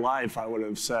prior life, I would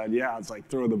have said, yeah, it's like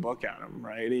throw the book at him,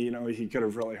 right? He could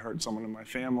have really hurt someone in my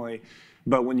family.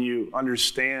 But when you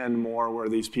understand more where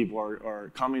these people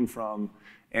are coming from,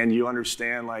 and you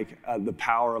understand the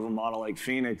power of a model like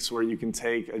Phoenix, where you can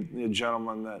take a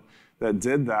gentleman that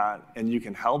did that, and you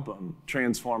can help him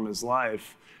transform his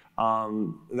life,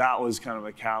 that was kind of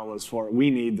a catalyst for it. We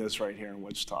need this right here in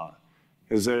Wichita.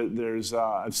 Because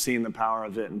I've seen the power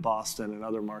of it in Boston and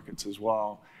other markets as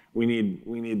well. We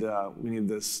need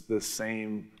this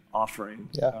same offering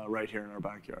right here in our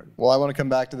backyard. Well, I want to come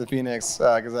back to the Phoenix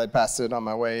because I passed it on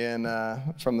my way in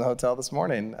from the hotel this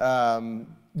morning.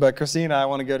 But Christina, I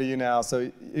want to go to you now. So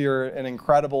you're an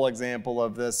incredible example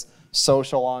of this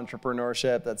social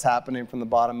entrepreneurship that's happening from the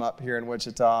bottom up here in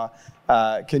Wichita.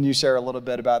 Can you share a little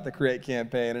bit about the Create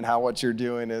campaign and how what you're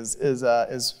doing is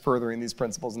furthering these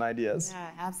principles and ideas?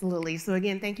 Yeah, absolutely. So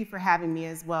again, thank you for having me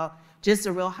as well. Just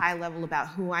a real high level about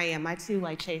who I am. I too,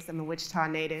 like Chase, I'm a Wichita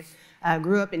native.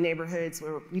 Grew up in neighborhoods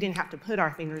where we didn't have to put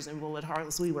our fingers in bullet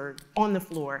holes. We were on the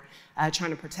floor trying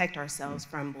to protect ourselves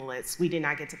from bullets. We did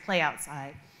not get to play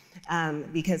outside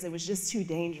because it was just too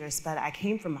dangerous. But I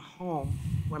came from a home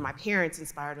where my parents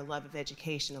inspired a love of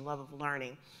education, a love of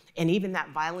learning. And even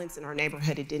that violence in our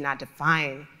neighborhood, it did not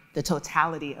define the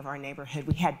totality of our neighborhood.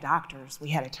 We had doctors, we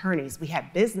had attorneys, we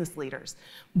had business leaders,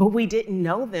 but we didn't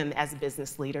know them as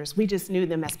business leaders. We just knew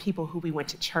them as people who we went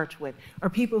to church with, or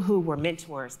people who were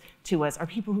mentors to us, or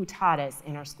people who taught us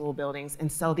in our school buildings.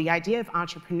 And so the idea of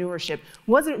entrepreneurship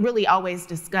wasn't really always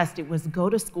discussed. It was go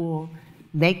to school,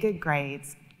 make good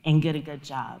grades, and get a good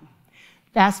job.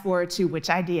 Fast forward to, which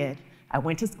I did. I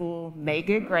went to school, made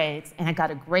good grades, and I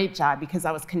got a great job because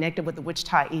I was connected with the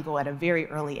Wichita Eagle at a very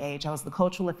early age. I was the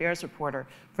cultural affairs reporter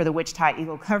for the Wichita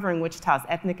Eagle, covering Wichita's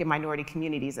ethnic and minority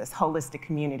communities as holistic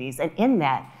communities. And in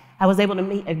that, I was able to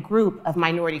meet a group of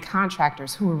minority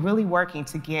contractors who were really working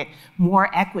to get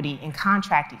more equity in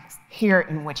contracting here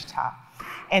in Wichita.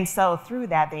 And so through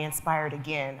that, they inspired,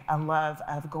 again, a love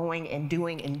of going and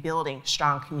doing and building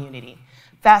strong community.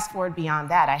 Fast forward beyond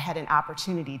that, I had an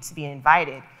opportunity to be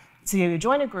invited to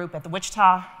join a group at the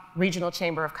Wichita Regional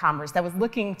Chamber of Commerce that was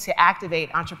looking to activate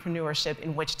entrepreneurship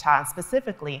in Wichita, and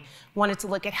specifically wanted to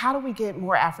look at how do we get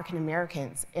more African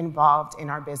Americans involved in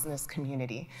our business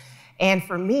community. And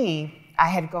for me, I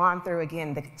had gone through,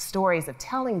 again, the stories of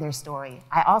telling their story.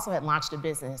 I also had launched a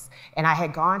business, and I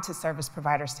had gone to service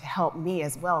providers to help me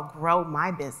as well grow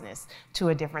my business to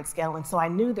a different scale. And so I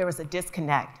knew there was a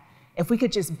disconnect. If we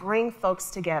could just bring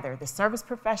folks together, the service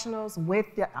professionals with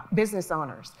the business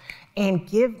owners, and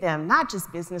give them not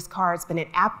just business cards, but an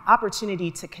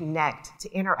opportunity to connect,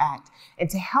 to interact, and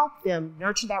to help them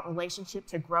nurture that relationship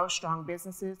to grow strong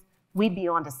businesses, we'd be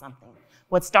onto something.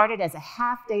 What started as a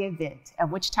half-day event at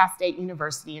Wichita State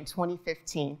University in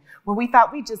 2015, where we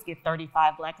thought we'd just get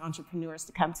 35 Black entrepreneurs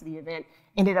to come to the event,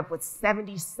 ended up with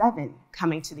 77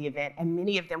 coming to the event, and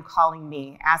many of them calling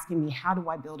me, asking me, how do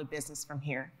I build a business from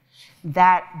here?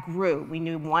 That grew. We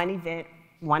knew one event,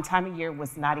 one time a year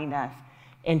was not enough.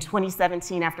 In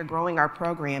 2017, after growing our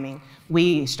programming,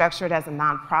 we structured as a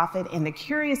nonprofit. And the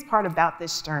curious part about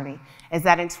this journey is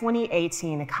that in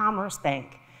 2018, a Commerce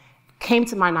Bank came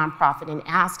to my nonprofit and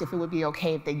asked if it would be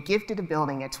okay if they gifted a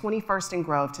building at 21st and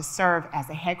Grove to serve as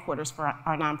a headquarters for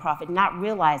our nonprofit, not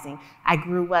realizing I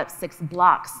grew up 6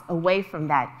 blocks away from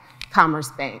that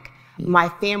Commerce Bank. My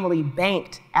family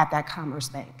banked at that Commerce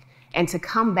Bank. And to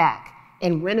come back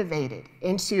and renovate it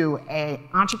into an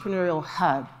entrepreneurial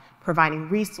hub, providing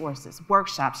resources,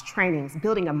 workshops, trainings,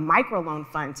 building a microloan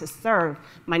fund to serve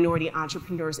minority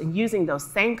entrepreneurs, and using those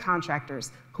same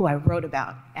contractors who I wrote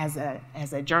about as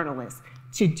a journalist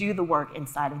to do the work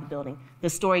inside of the building. The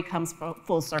story comes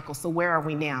full circle. So where are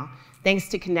we now? Thanks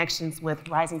to connections with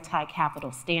Rising Tide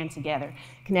Capital, Stand Together,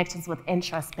 connections with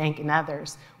Entrust Bank and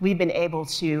others, we've been able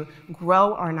to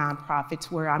grow our nonprofit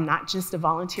to where I'm not just a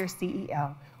volunteer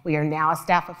CEO. We are now a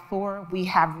staff of 4. We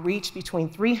have reached between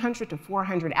 300 to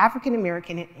 400 African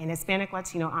American and Hispanic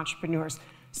Latino entrepreneurs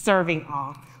serving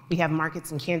all. We have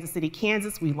markets in Kansas City,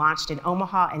 Kansas. We launched in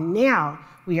Omaha, and now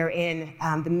we are in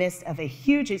the midst of a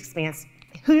huge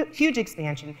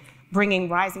expansion, bringing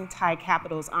Rising Tide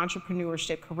Capital's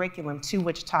entrepreneurship curriculum to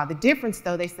Wichita. The difference,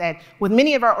 though, they said, with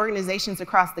many of our organizations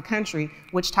across the country,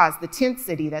 Wichita is the 10th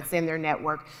city that's in their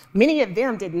network, many of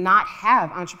them did not have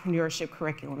entrepreneurship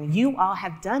curriculum. You all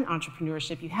have done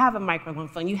entrepreneurship. You have a microloan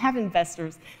fund. You have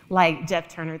investors like Jeff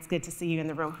Turner, it's good to see you in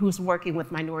the room, who's working with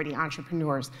minority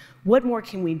entrepreneurs. What more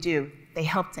can we do? They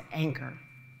help to anchor.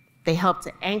 They help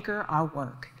to anchor our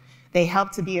work. They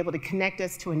help to be able to connect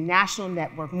us to a national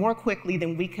network more quickly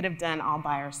than we could have done all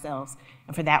by ourselves.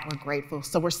 And for that, we're grateful.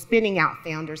 So we're spinning out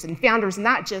founders, and founders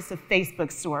not just of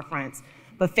Facebook storefronts,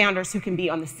 but founders who can be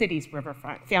on the city's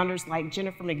riverfront. Founders like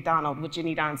Jennifer McDonald with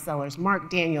Jenny Dawn Sellers, Mark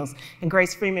Daniels, and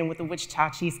Grace Freeman with the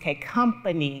Wichita Cheesecake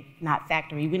Company, not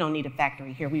factory. We don't need a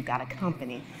factory here, we've got a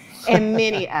company. And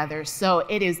many others. So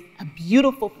it is a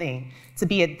beautiful thing to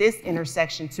be at this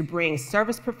intersection to bring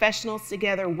service professionals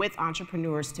together with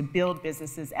entrepreneurs to build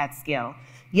businesses at scale.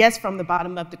 Yes, from the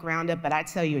bottom up, the ground up, but I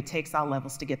tell you, it takes all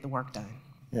levels to get the work done.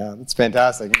 Yeah, that's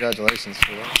fantastic. Congratulations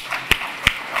for that.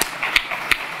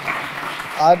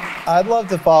 I'd love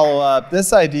to follow up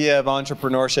this idea of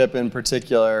entrepreneurship in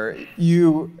particular.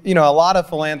 You know, a lot of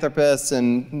philanthropists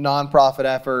and nonprofit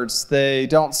efforts, they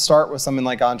don't start with something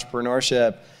like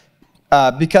entrepreneurship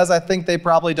because I think they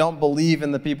probably don't believe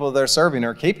in the people they're serving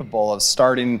are capable of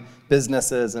starting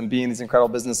businesses and being these incredible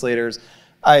business leaders.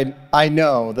 I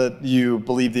know that you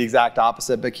believe the exact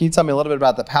opposite, but can you tell me a little bit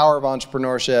about the power of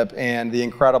entrepreneurship and the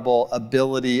incredible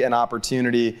ability and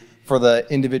opportunity for the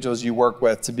individuals you work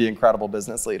with to be incredible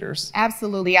business leaders?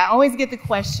 Absolutely. I always get the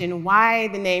question, why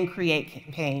the name Create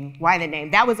Campaign? Why the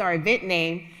name? That was our event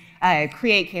name,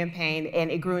 Create Campaign, and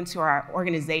it grew into our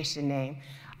organization name.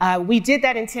 We did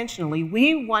that intentionally.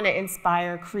 We want to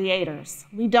inspire creators.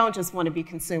 We don't just want to be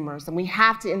consumers, and we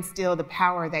have to instill the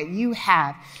power that you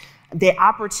have, the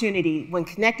opportunity when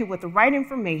connected with the right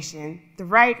information, the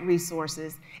right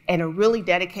resources, and a really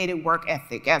dedicated work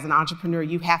ethic. As an entrepreneur,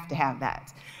 you have to have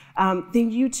that. Then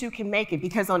you too can make it,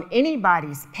 because on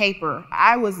anybody's paper,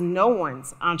 I was no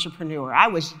one's entrepreneur. I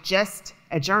was just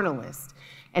a journalist.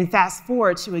 And fast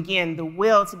forward to, again, the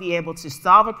will to be able to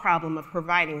solve a problem of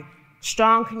providing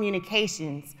strong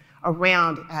communications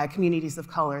around communities of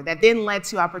color that then led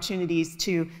to opportunities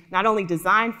to not only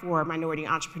design for minority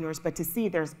entrepreneurs, but to see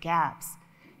there's gaps.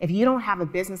 If you don't have a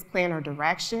business plan or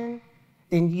direction,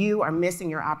 then you are missing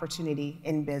your opportunity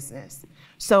in business.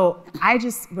 So I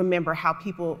just remember how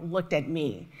people looked at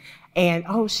me and,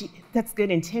 oh, that's good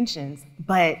intentions,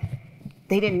 but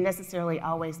they didn't necessarily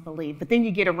always believe. But then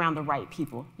you get around the right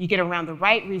people. You get around the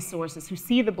right resources who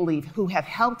see the belief, who have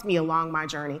helped me along my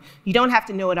journey. You don't have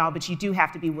to know it all, but you do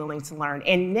have to be willing to learn.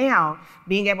 And now,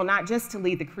 being able not just to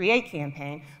lead the Create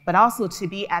campaign, but also to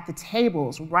be at the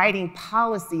tables writing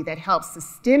policy that helps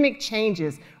systemic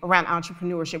changes around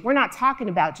entrepreneurship. We're not talking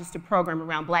about just a program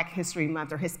around Black History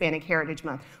Month or Hispanic Heritage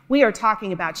Month. We are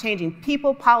talking about changing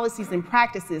people, policies, and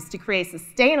practices to create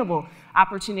sustainable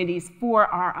opportunities for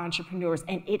our entrepreneurs,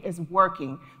 and it is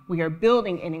working. We are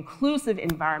building an inclusive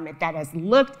environment that has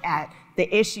looked at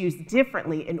the issues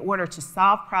differently in order to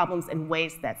solve problems in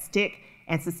ways that stick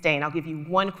and sustain. I'll give you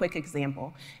one quick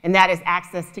example, and that is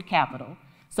access to capital.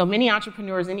 So many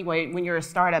entrepreneurs anyway, when you're a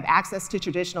startup, access to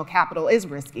traditional capital is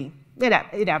risky.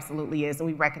 It absolutely is, and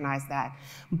we recognize that.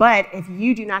 But if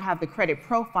you do not have the credit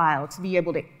profile to be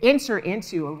able to enter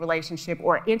into a relationship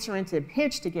or enter into a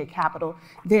pitch to get capital,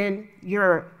 then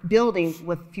you're building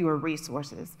with fewer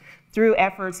resources. Through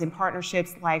efforts and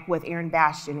partnerships like with Aaron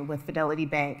Bastian, with Fidelity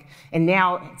Bank, and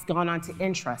now it's gone on to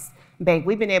Intrust Bank,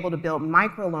 we've been able to build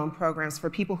microloan programs for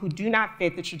people who do not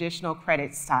fit the traditional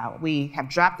credit style. We have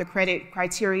dropped the credit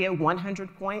criteria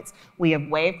 100 points. We have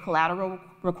waived collateral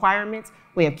requirements.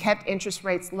 We have kept interest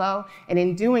rates low. And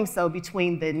in doing so,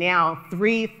 between the now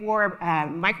 3-4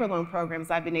 microloan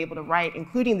programs I've been able to write,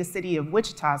 including the City of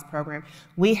Wichita's program,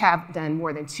 we have done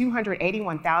more than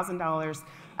 $281,000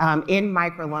 in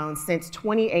microloans since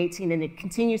 2018, and it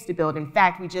continues to build. In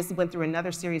fact, we just went through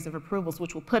another series of approvals,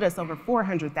 which will put us over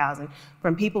 400,000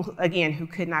 from people, who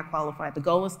could not qualify. The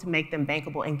goal is to make them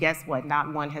bankable, and guess what?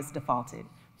 Not one has defaulted.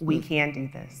 We can do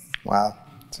this. Wow,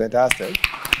 it's fantastic.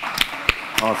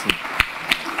 Awesome.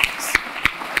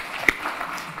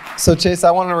 So Chase,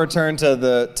 I want to return to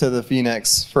the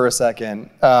Phoenix for a second.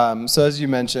 So as you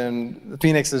mentioned, the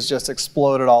Phoenix has just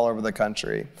exploded all over the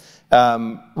country.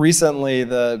 Recently,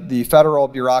 the federal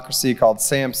bureaucracy called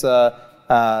SAMHSA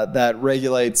that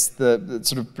regulates that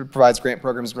sort of provides grant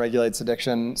programs and regulates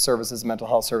addiction services, mental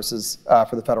health services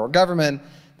for the federal government.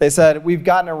 They said, we've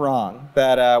gotten it wrong,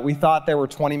 that we thought there were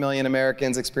 20 million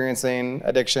Americans experiencing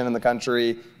addiction in the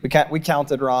country. We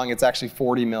counted wrong. It's actually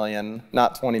 40 million,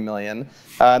 not 20 million.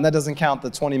 And that doesn't count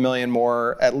the 20 million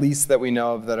more, at least that we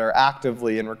know of, that are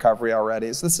actively in recovery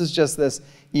already. So this is just this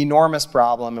enormous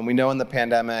problem, and we know in the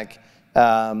pandemic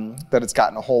that it's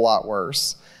gotten a whole lot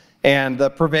worse. And the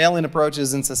prevailing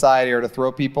approaches in society are to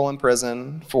throw people in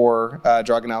prison for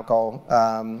drug and alcohol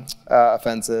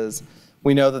offenses.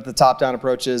 We know that the top-down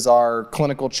approaches are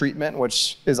clinical treatment,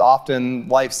 which is often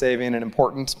life-saving and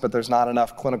important, but there's not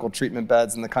enough clinical treatment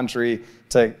beds in the country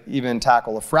to even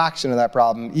tackle a fraction of that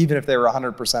problem, even if they were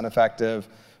 100% effective,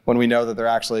 when we know that they're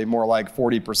actually more like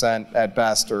 40% at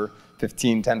best, or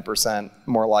 10%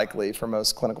 more likely for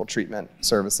most clinical treatment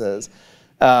services.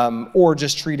 Or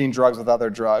just treating drugs with other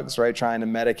drugs, right? Trying to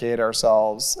medicate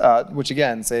ourselves, which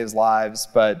again saves lives,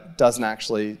 but doesn't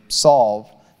actually solve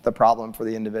the problem for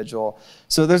the individual.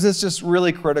 So there's this just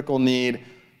really critical need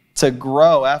to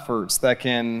grow efforts that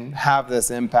can have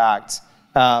this impact.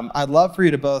 I'd love for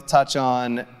you to both touch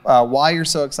on why you're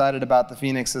so excited about the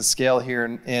Phoenix's scale here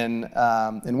in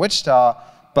Wichita,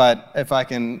 but if I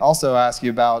can also ask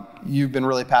you about, you've been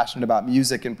really passionate about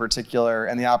music in particular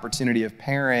and the opportunity of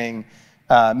pairing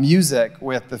music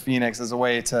with the Phoenix as a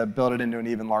way to build it into an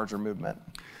even larger movement?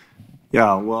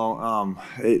 Yeah, well,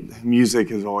 music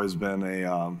has always been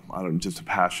just a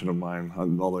passion of mine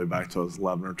all the way back to I was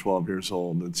 11 or 12 years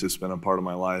old. It's just been a part of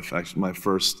my life. Actually, my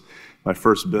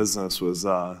first business was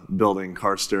building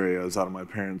car stereos out of my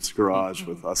parents' garage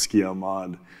with Askia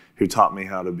Ahmad, who taught me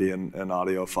how to be an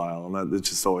audiophile, and it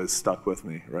just always stuck with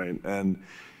me, right? And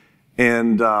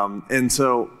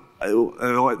so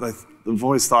I've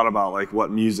always thought about like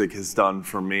what music has done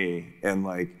for me,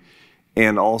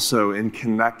 and also in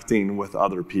connecting with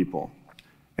other people.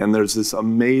 And there's this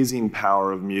amazing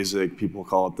power of music. People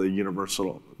call it the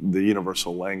universal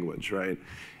language, right?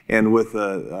 And with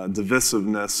the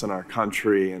divisiveness in our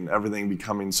country and everything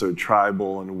becoming so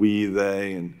tribal and we,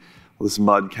 they, and this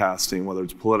mud casting, whether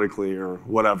it's politically or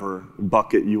whatever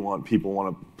bucket people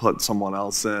want to put someone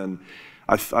else in,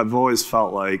 I've always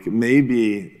felt like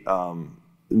maybe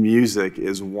music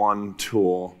is one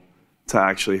tool to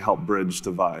actually help bridge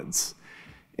divides.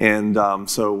 And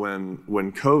so when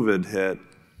COVID hit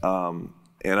and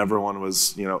everyone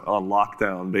was on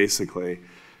lockdown basically,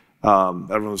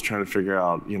 everyone was trying to figure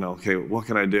out okay, what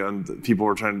can I do? And people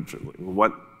were trying to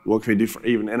what can we do for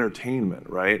even entertainment,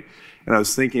 right? And I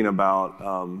was thinking about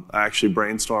I actually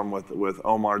brainstormed with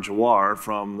Omar Jawar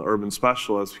from the Urban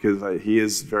Specialist, because he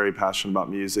is very passionate about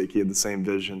music. He had the same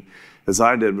vision as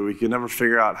I did, but we could never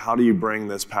figure out how do you bring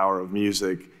this power of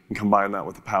music and combine that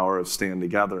with the power of Stand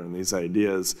Together and these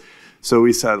ideas. So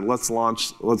we said, let's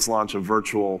launch a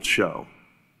virtual show.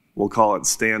 We'll call it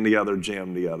Stand Together,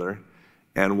 Jam Together.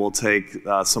 And we'll take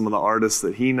some of the artists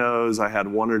that he knows. I had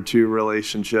 1 or 2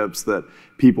 relationships that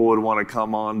people would want to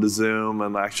come on to Zoom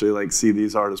and actually see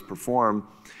these artists perform.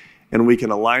 And we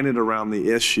can align it around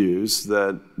the issues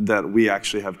that we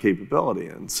actually have capability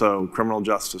in. So criminal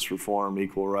justice reform,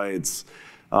 equal rights,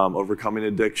 overcoming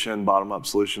addiction, bottom-up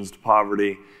solutions to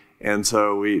poverty. And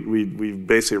so we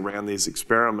basically ran these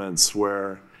experiments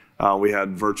where we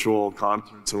had virtual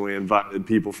concerts and we invited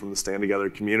people from the Stand Together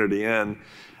community in.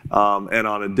 And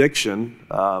on addiction,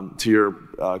 to your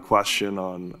question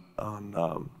on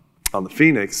the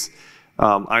Phoenix,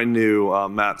 I knew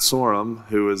Matt Sorum,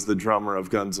 who is the drummer of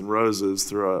Guns N' Roses,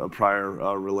 through a prior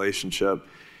relationship.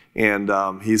 And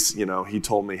he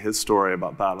told me his story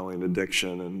about battling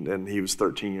addiction, and he was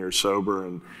 13 years sober.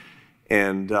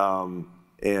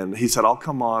 And he said, I'll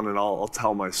come on and I'll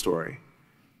tell my story.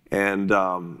 And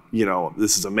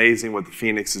this is amazing what the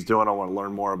Phoenix is doing. I want to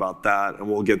learn more about that, and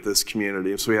we'll get this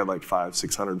community. So we had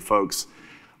 500-600 folks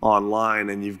online,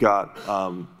 and you've got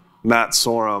Matt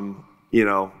Sorum,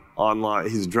 online.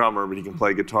 He's a drummer, but he can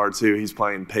play guitar too. He's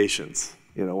playing Patience,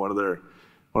 one of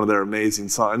their amazing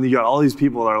songs. And you got all these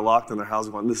people that are locked in their house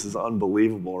going, this is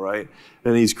unbelievable, right?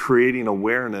 And he's creating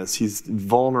awareness. He's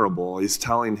vulnerable. He's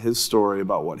telling his story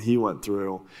about what he went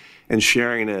through and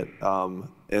sharing it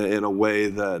in a way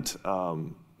that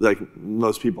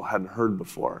most people hadn't heard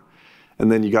before.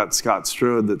 And then you got Scott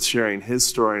Strode that's sharing his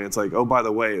story, and it's oh, by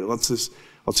the way, let's just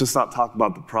not talk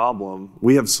about the problem.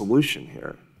 We have a solution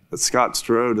here. That Scott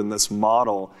Strode and this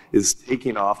model is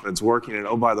taking off and it's working. And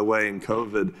oh, by the way, in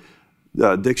COVID,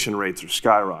 addiction rates are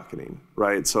skyrocketing,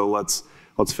 right? So let's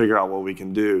figure out what we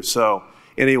can do. So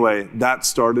anyway, that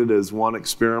started as one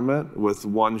experiment with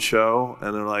one show,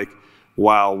 and they're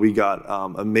wow, we got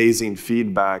amazing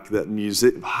feedback that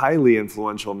highly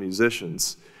influential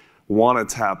musicians want to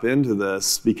tap into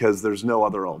this because there's no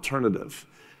other alternative.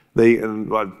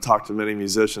 And I've talked to many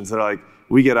musicians that are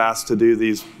we get asked to do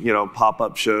these,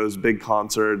 pop-up shows, big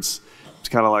concerts. It's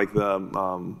kind of like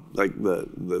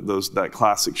that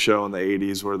classic show in the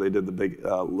 '80s where they did the big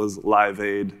Live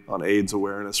Aid on AIDS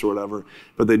awareness or whatever.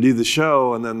 But they do the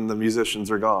show and then the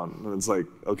musicians are gone, and it's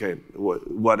okay,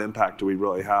 what impact do we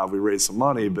really have? We raise some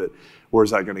money, but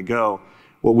where's that going to go?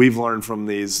 What we've learned from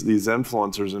these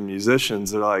influencers and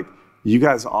musicians, they're you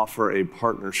guys offer a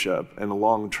partnership and a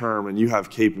long term, and you have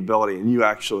capability, and you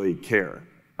actually care.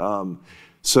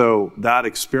 So that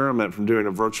experiment from doing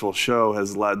a virtual show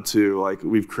has led to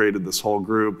we've created this whole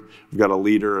group. We've got a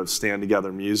leader of Stand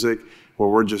Together Music, where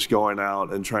we're just going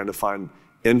out and trying to find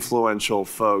influential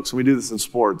folks. And we do this in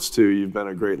sports too. You've been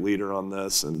a great leader on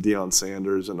this, and Deion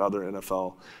Sanders and other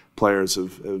NFL players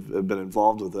have been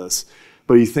involved with this.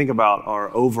 But you think about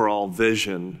our overall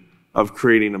vision of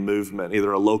creating a movement,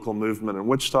 either a local movement in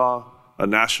Wichita, a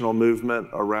national movement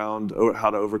around how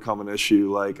to overcome an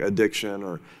issue like addiction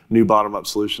or new bottom-up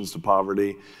solutions to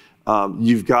poverty.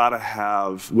 You've got to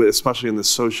have, especially in the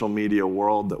social media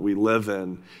world that we live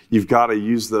in, you've got to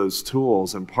use those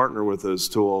tools and partner with those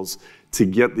tools to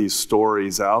get these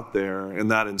stories out there,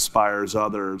 and that inspires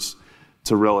others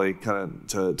to really kind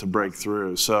of to break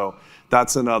through. So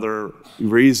that's another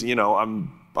reason, you know,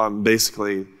 I'm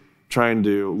basically trying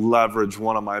to leverage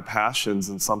one of my passions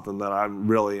and something that I'm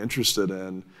really interested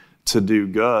in to do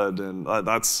good. And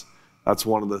that's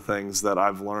one of the things that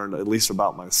I've learned, at least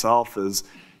about myself, is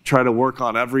try to work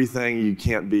on everything you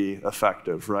can't be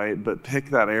effective, right? But pick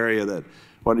that area that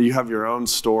when you have your own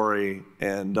story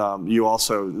and you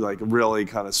also like really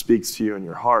kind of speaks to you in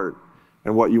your heart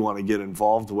and what you want to get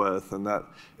involved with. And that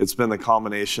it's been the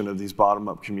combination of these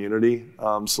bottom-up community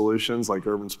solutions like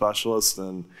Urban Specialists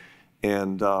and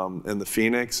the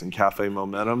Phoenix and Cafe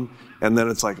Momentum. And then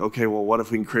it's like, okay, well, what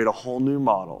if we can create a whole new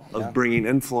model of bringing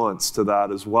influence to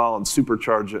that as well and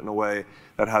supercharge it in a way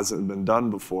that hasn't been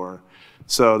done before.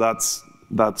 So that's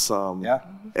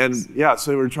and yeah,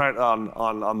 so we're trying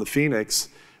on the Phoenix,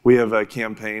 we have a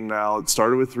campaign now. It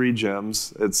started with 3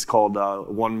 gyms. It's called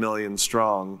 1 Million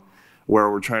Strong, where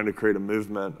we're trying to create a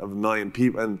movement of 1 million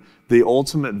people. And the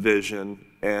ultimate vision,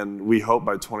 and we hope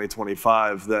by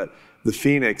 2025, that the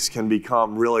Phoenix can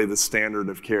become really the standard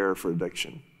of care for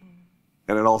addiction.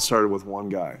 And it all started with one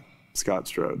guy, Scott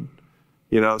Strode.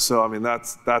 You know, so I mean,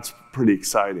 that's pretty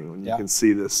exciting when you can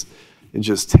see this and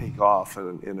just take off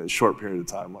in a short period of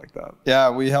time like that. Yeah,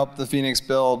 we helped the Phoenix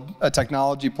build a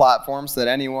technology platform so that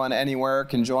anyone, anywhere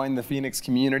can join the Phoenix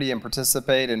community and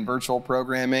participate in virtual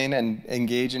programming and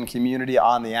engage in community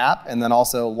on the app, and then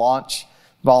also launch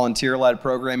volunteer-led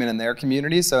programming in their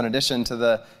community. So in addition to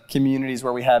the communities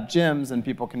where we have gyms and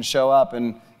people can show up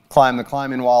and climb the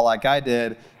climbing wall like I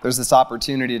did, there's this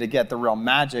opportunity to get the real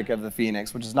magic of the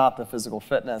Phoenix, which is not the physical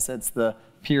fitness, it's the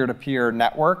peer-to-peer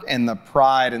network and the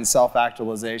pride and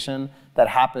self-actualization that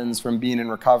happens from being in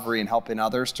recovery and helping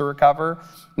others to recover,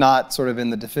 not sort of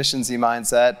in the deficiency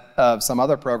mindset of some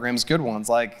other programs, good ones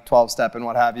like 12-step and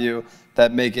what have you,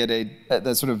 that make it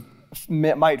that sort of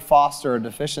might foster a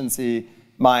deficiency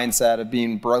mindset of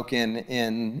being broken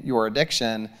in your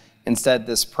addiction. Instead,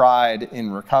 this pride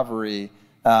in recovery.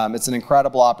 It's an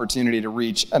incredible opportunity to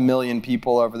reach 1 million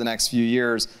people over the next few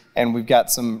years, and we've got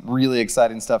some really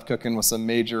exciting stuff cooking with some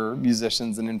major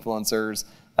musicians and influencers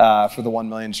for the 1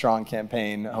 Million Strong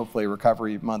campaign, hopefully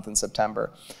Recovery Month in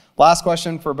September. Last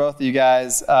question for both of you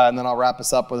guys, and then I'll wrap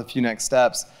us up with a few next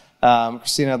steps.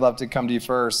 Christina, I'd love to come to you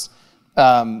first.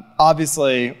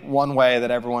 Obviously, one way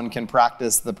that everyone can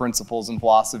practice the principles and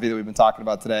philosophy that we've been talking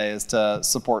about today is to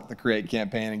support the CREATE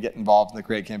campaign and get involved in the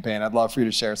CREATE campaign. I'd love for you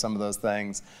to share some of those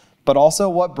things. But also,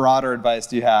 what broader advice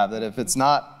do you have that if it's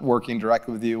not working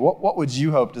directly with you, what would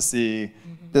you hope to see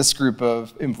this group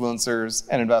of influencers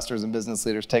and investors and business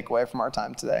leaders take away from our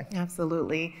time today?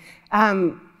 Absolutely.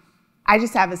 I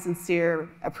just have a sincere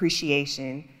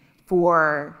appreciation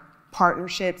for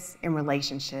partnerships and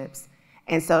relationships.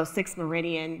 And so Sixth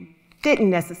Meridian didn't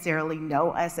necessarily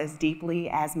know us as deeply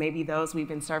as maybe those we've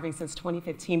been serving since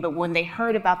 2015, but when they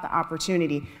heard about the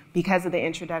opportunity because of the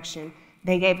introduction,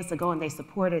 they gave us a go and they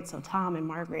supported. So Tom and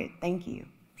Margaret, thank you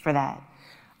for that.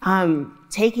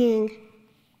 Taking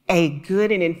a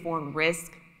good and informed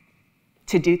risk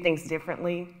to do things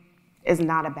differently is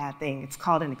not a bad thing. It's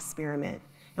called an experiment.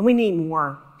 And we need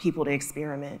more people to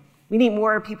experiment. We need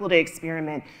more people to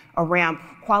experiment around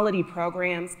quality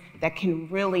programs that can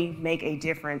really make a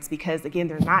difference because, again,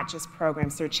 they're not just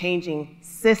programs, they're changing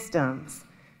systems,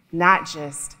 not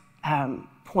just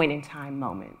point-in-time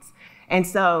moments. And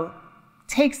so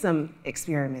take some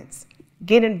experiments,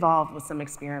 get involved with some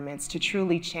experiments to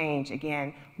truly change,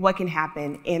 again, what can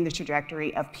happen in the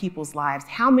trajectory of people's lives.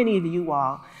 How many of you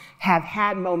all have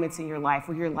had moments in your life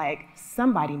where you're like,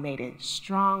 somebody made a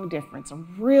strong difference, a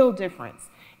real difference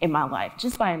in my life,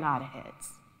 just by a nod of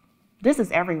heads? This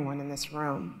is everyone in this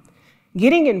room.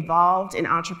 Getting involved in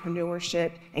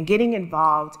entrepreneurship and getting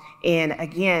involved in,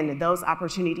 again, those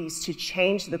opportunities to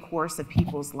change the course of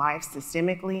people's lives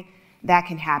systemically, that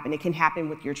can happen. It can happen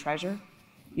with your treasure,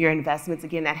 your investments,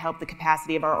 again, that help the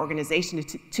capacity of our organization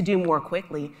to do more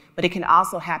quickly, but it can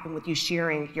also happen with you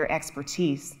sharing your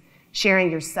expertise, sharing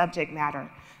your subject matter,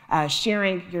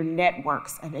 sharing your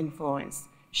networks of influence,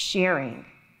 sharing,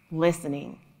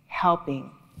 listening,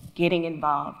 helping, getting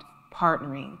involved,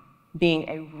 partnering, being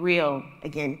a real,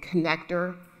 again,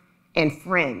 connector and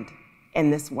friend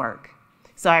in this work.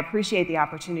 So I appreciate the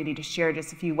opportunity to share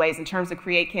just a few ways. In terms of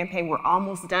CREATE campaign, we're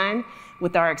almost done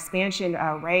with our expansion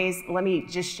raise. Let me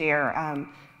just share,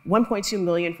 $1.2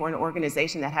 million for an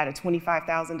organization that had a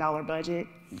 $25,000 budget.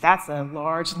 That's a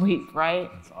large leap,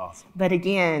 right? That's awesome. But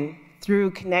again,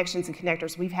 through connections and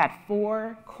connectors, we've had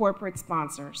 4 corporate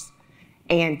sponsors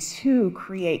and 2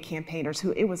 CREATE campaigners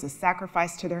who it was a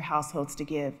sacrifice to their households to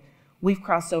give. We've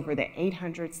crossed over the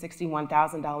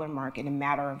 $861,000 mark in a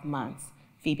matter of months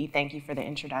Phoebe, thank you for the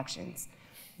introductions.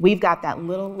 We've got that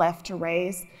little left to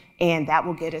raise, and that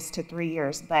will get us to 3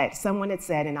 years. But someone had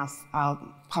said, and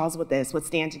I'll pause with this, let's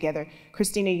stand together.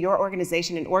 Christina, your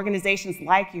organization and organizations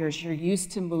like yours, you're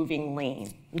used to moving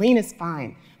lean. Lean is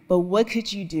fine, but what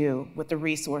could you do with the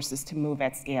resources to move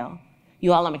at scale?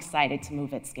 You all, I'm excited to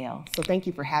move at scale. So thank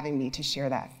you for having me to share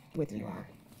that with you all.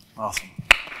 Awesome.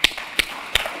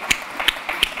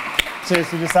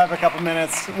 Chase, we just have a couple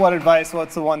minutes. What advice,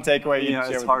 what's the one takeaway you'd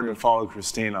share? It's hard to follow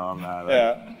Christina on that.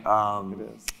 Yeah,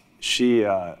 it is.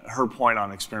 Her point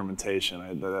on experimentation,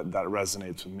 that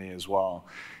resonates with me as well.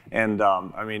 And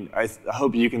I mean, I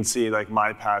hope you can see like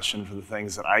my passion for the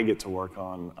things that I get to work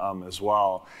on as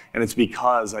well. And it's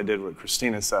because I did what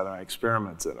Christina said and I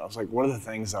experimented. I was like, what are the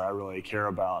things that I really care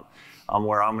about?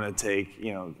 Where I'm going to take,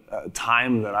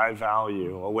 time that I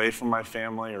value away from my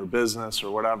family or business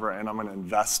or whatever, and I'm going to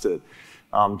invest it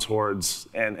towards.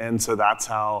 And so that's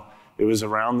how. It was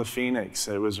around the Phoenix.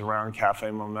 It was around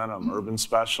Cafe Momentum, Urban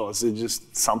Specialists. It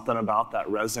just something about that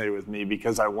resonated with me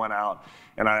because I went out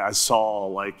and I saw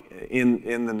like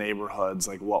in the neighborhoods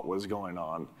like what was going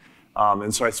on,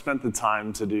 and so I spent the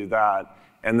time to do that.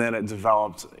 And then it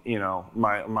developed,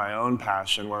 my own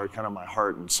passion where kind of my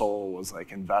heart and soul was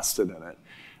like invested in it.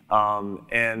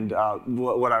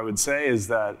 What I would say is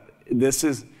that this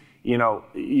is.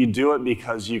 You do it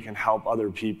because you can help other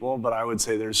people, but I would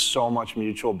say there's so much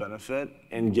mutual benefit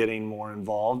in getting more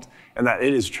involved, and that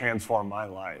it has transformed my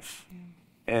life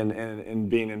and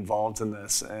being involved in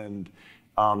this. And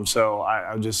so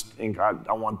I just think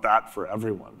I want that for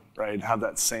everyone, right? Have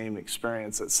that same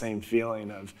experience, that same feeling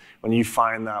of when you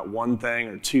find that one thing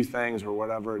or two things or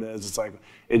whatever it is, it's like,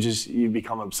 you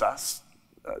become obsessed.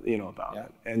 About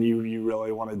it, and you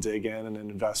really want to dig in and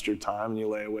invest your time, and you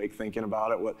lay awake thinking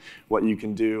about it, what you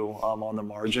can do on the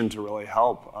margin to really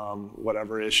help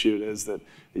whatever issue it is that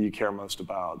you care most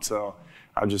about. So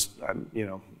I'm just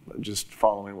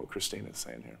following what Christina is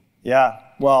saying here. Yeah,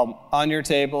 well, on your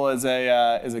table is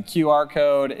a QR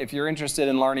code. If you're interested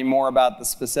in learning more about the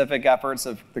specific efforts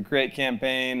of the CREATE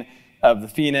campaign, of the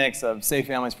Phoenix, of Safe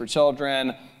Families for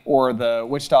Children, or the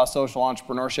Wichita Social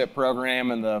Entrepreneurship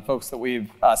Program, and the folks that we've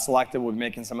selected will be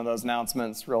making some of those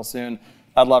announcements real soon.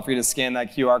 I'd love for you to scan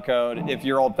that QR code. If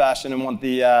you're old-fashioned and want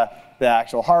the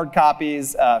actual hard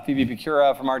copies, Phoebe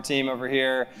Pecura from our team over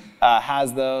here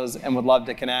has those and would love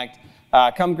to connect.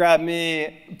 Come grab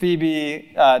me,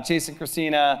 Phoebe, Chase, and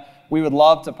Christina. We would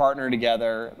love to partner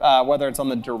together, whether it's on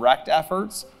the direct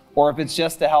efforts or if it's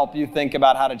just to help you think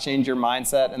about how to change your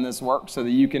mindset in this work so that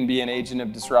you can be an agent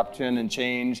of disruption and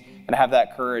change and have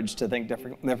that courage to think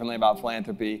differently about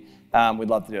philanthropy. We'd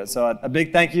love to do it. So a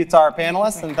big thank you to our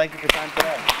panelists, and thank you for your time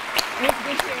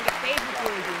today.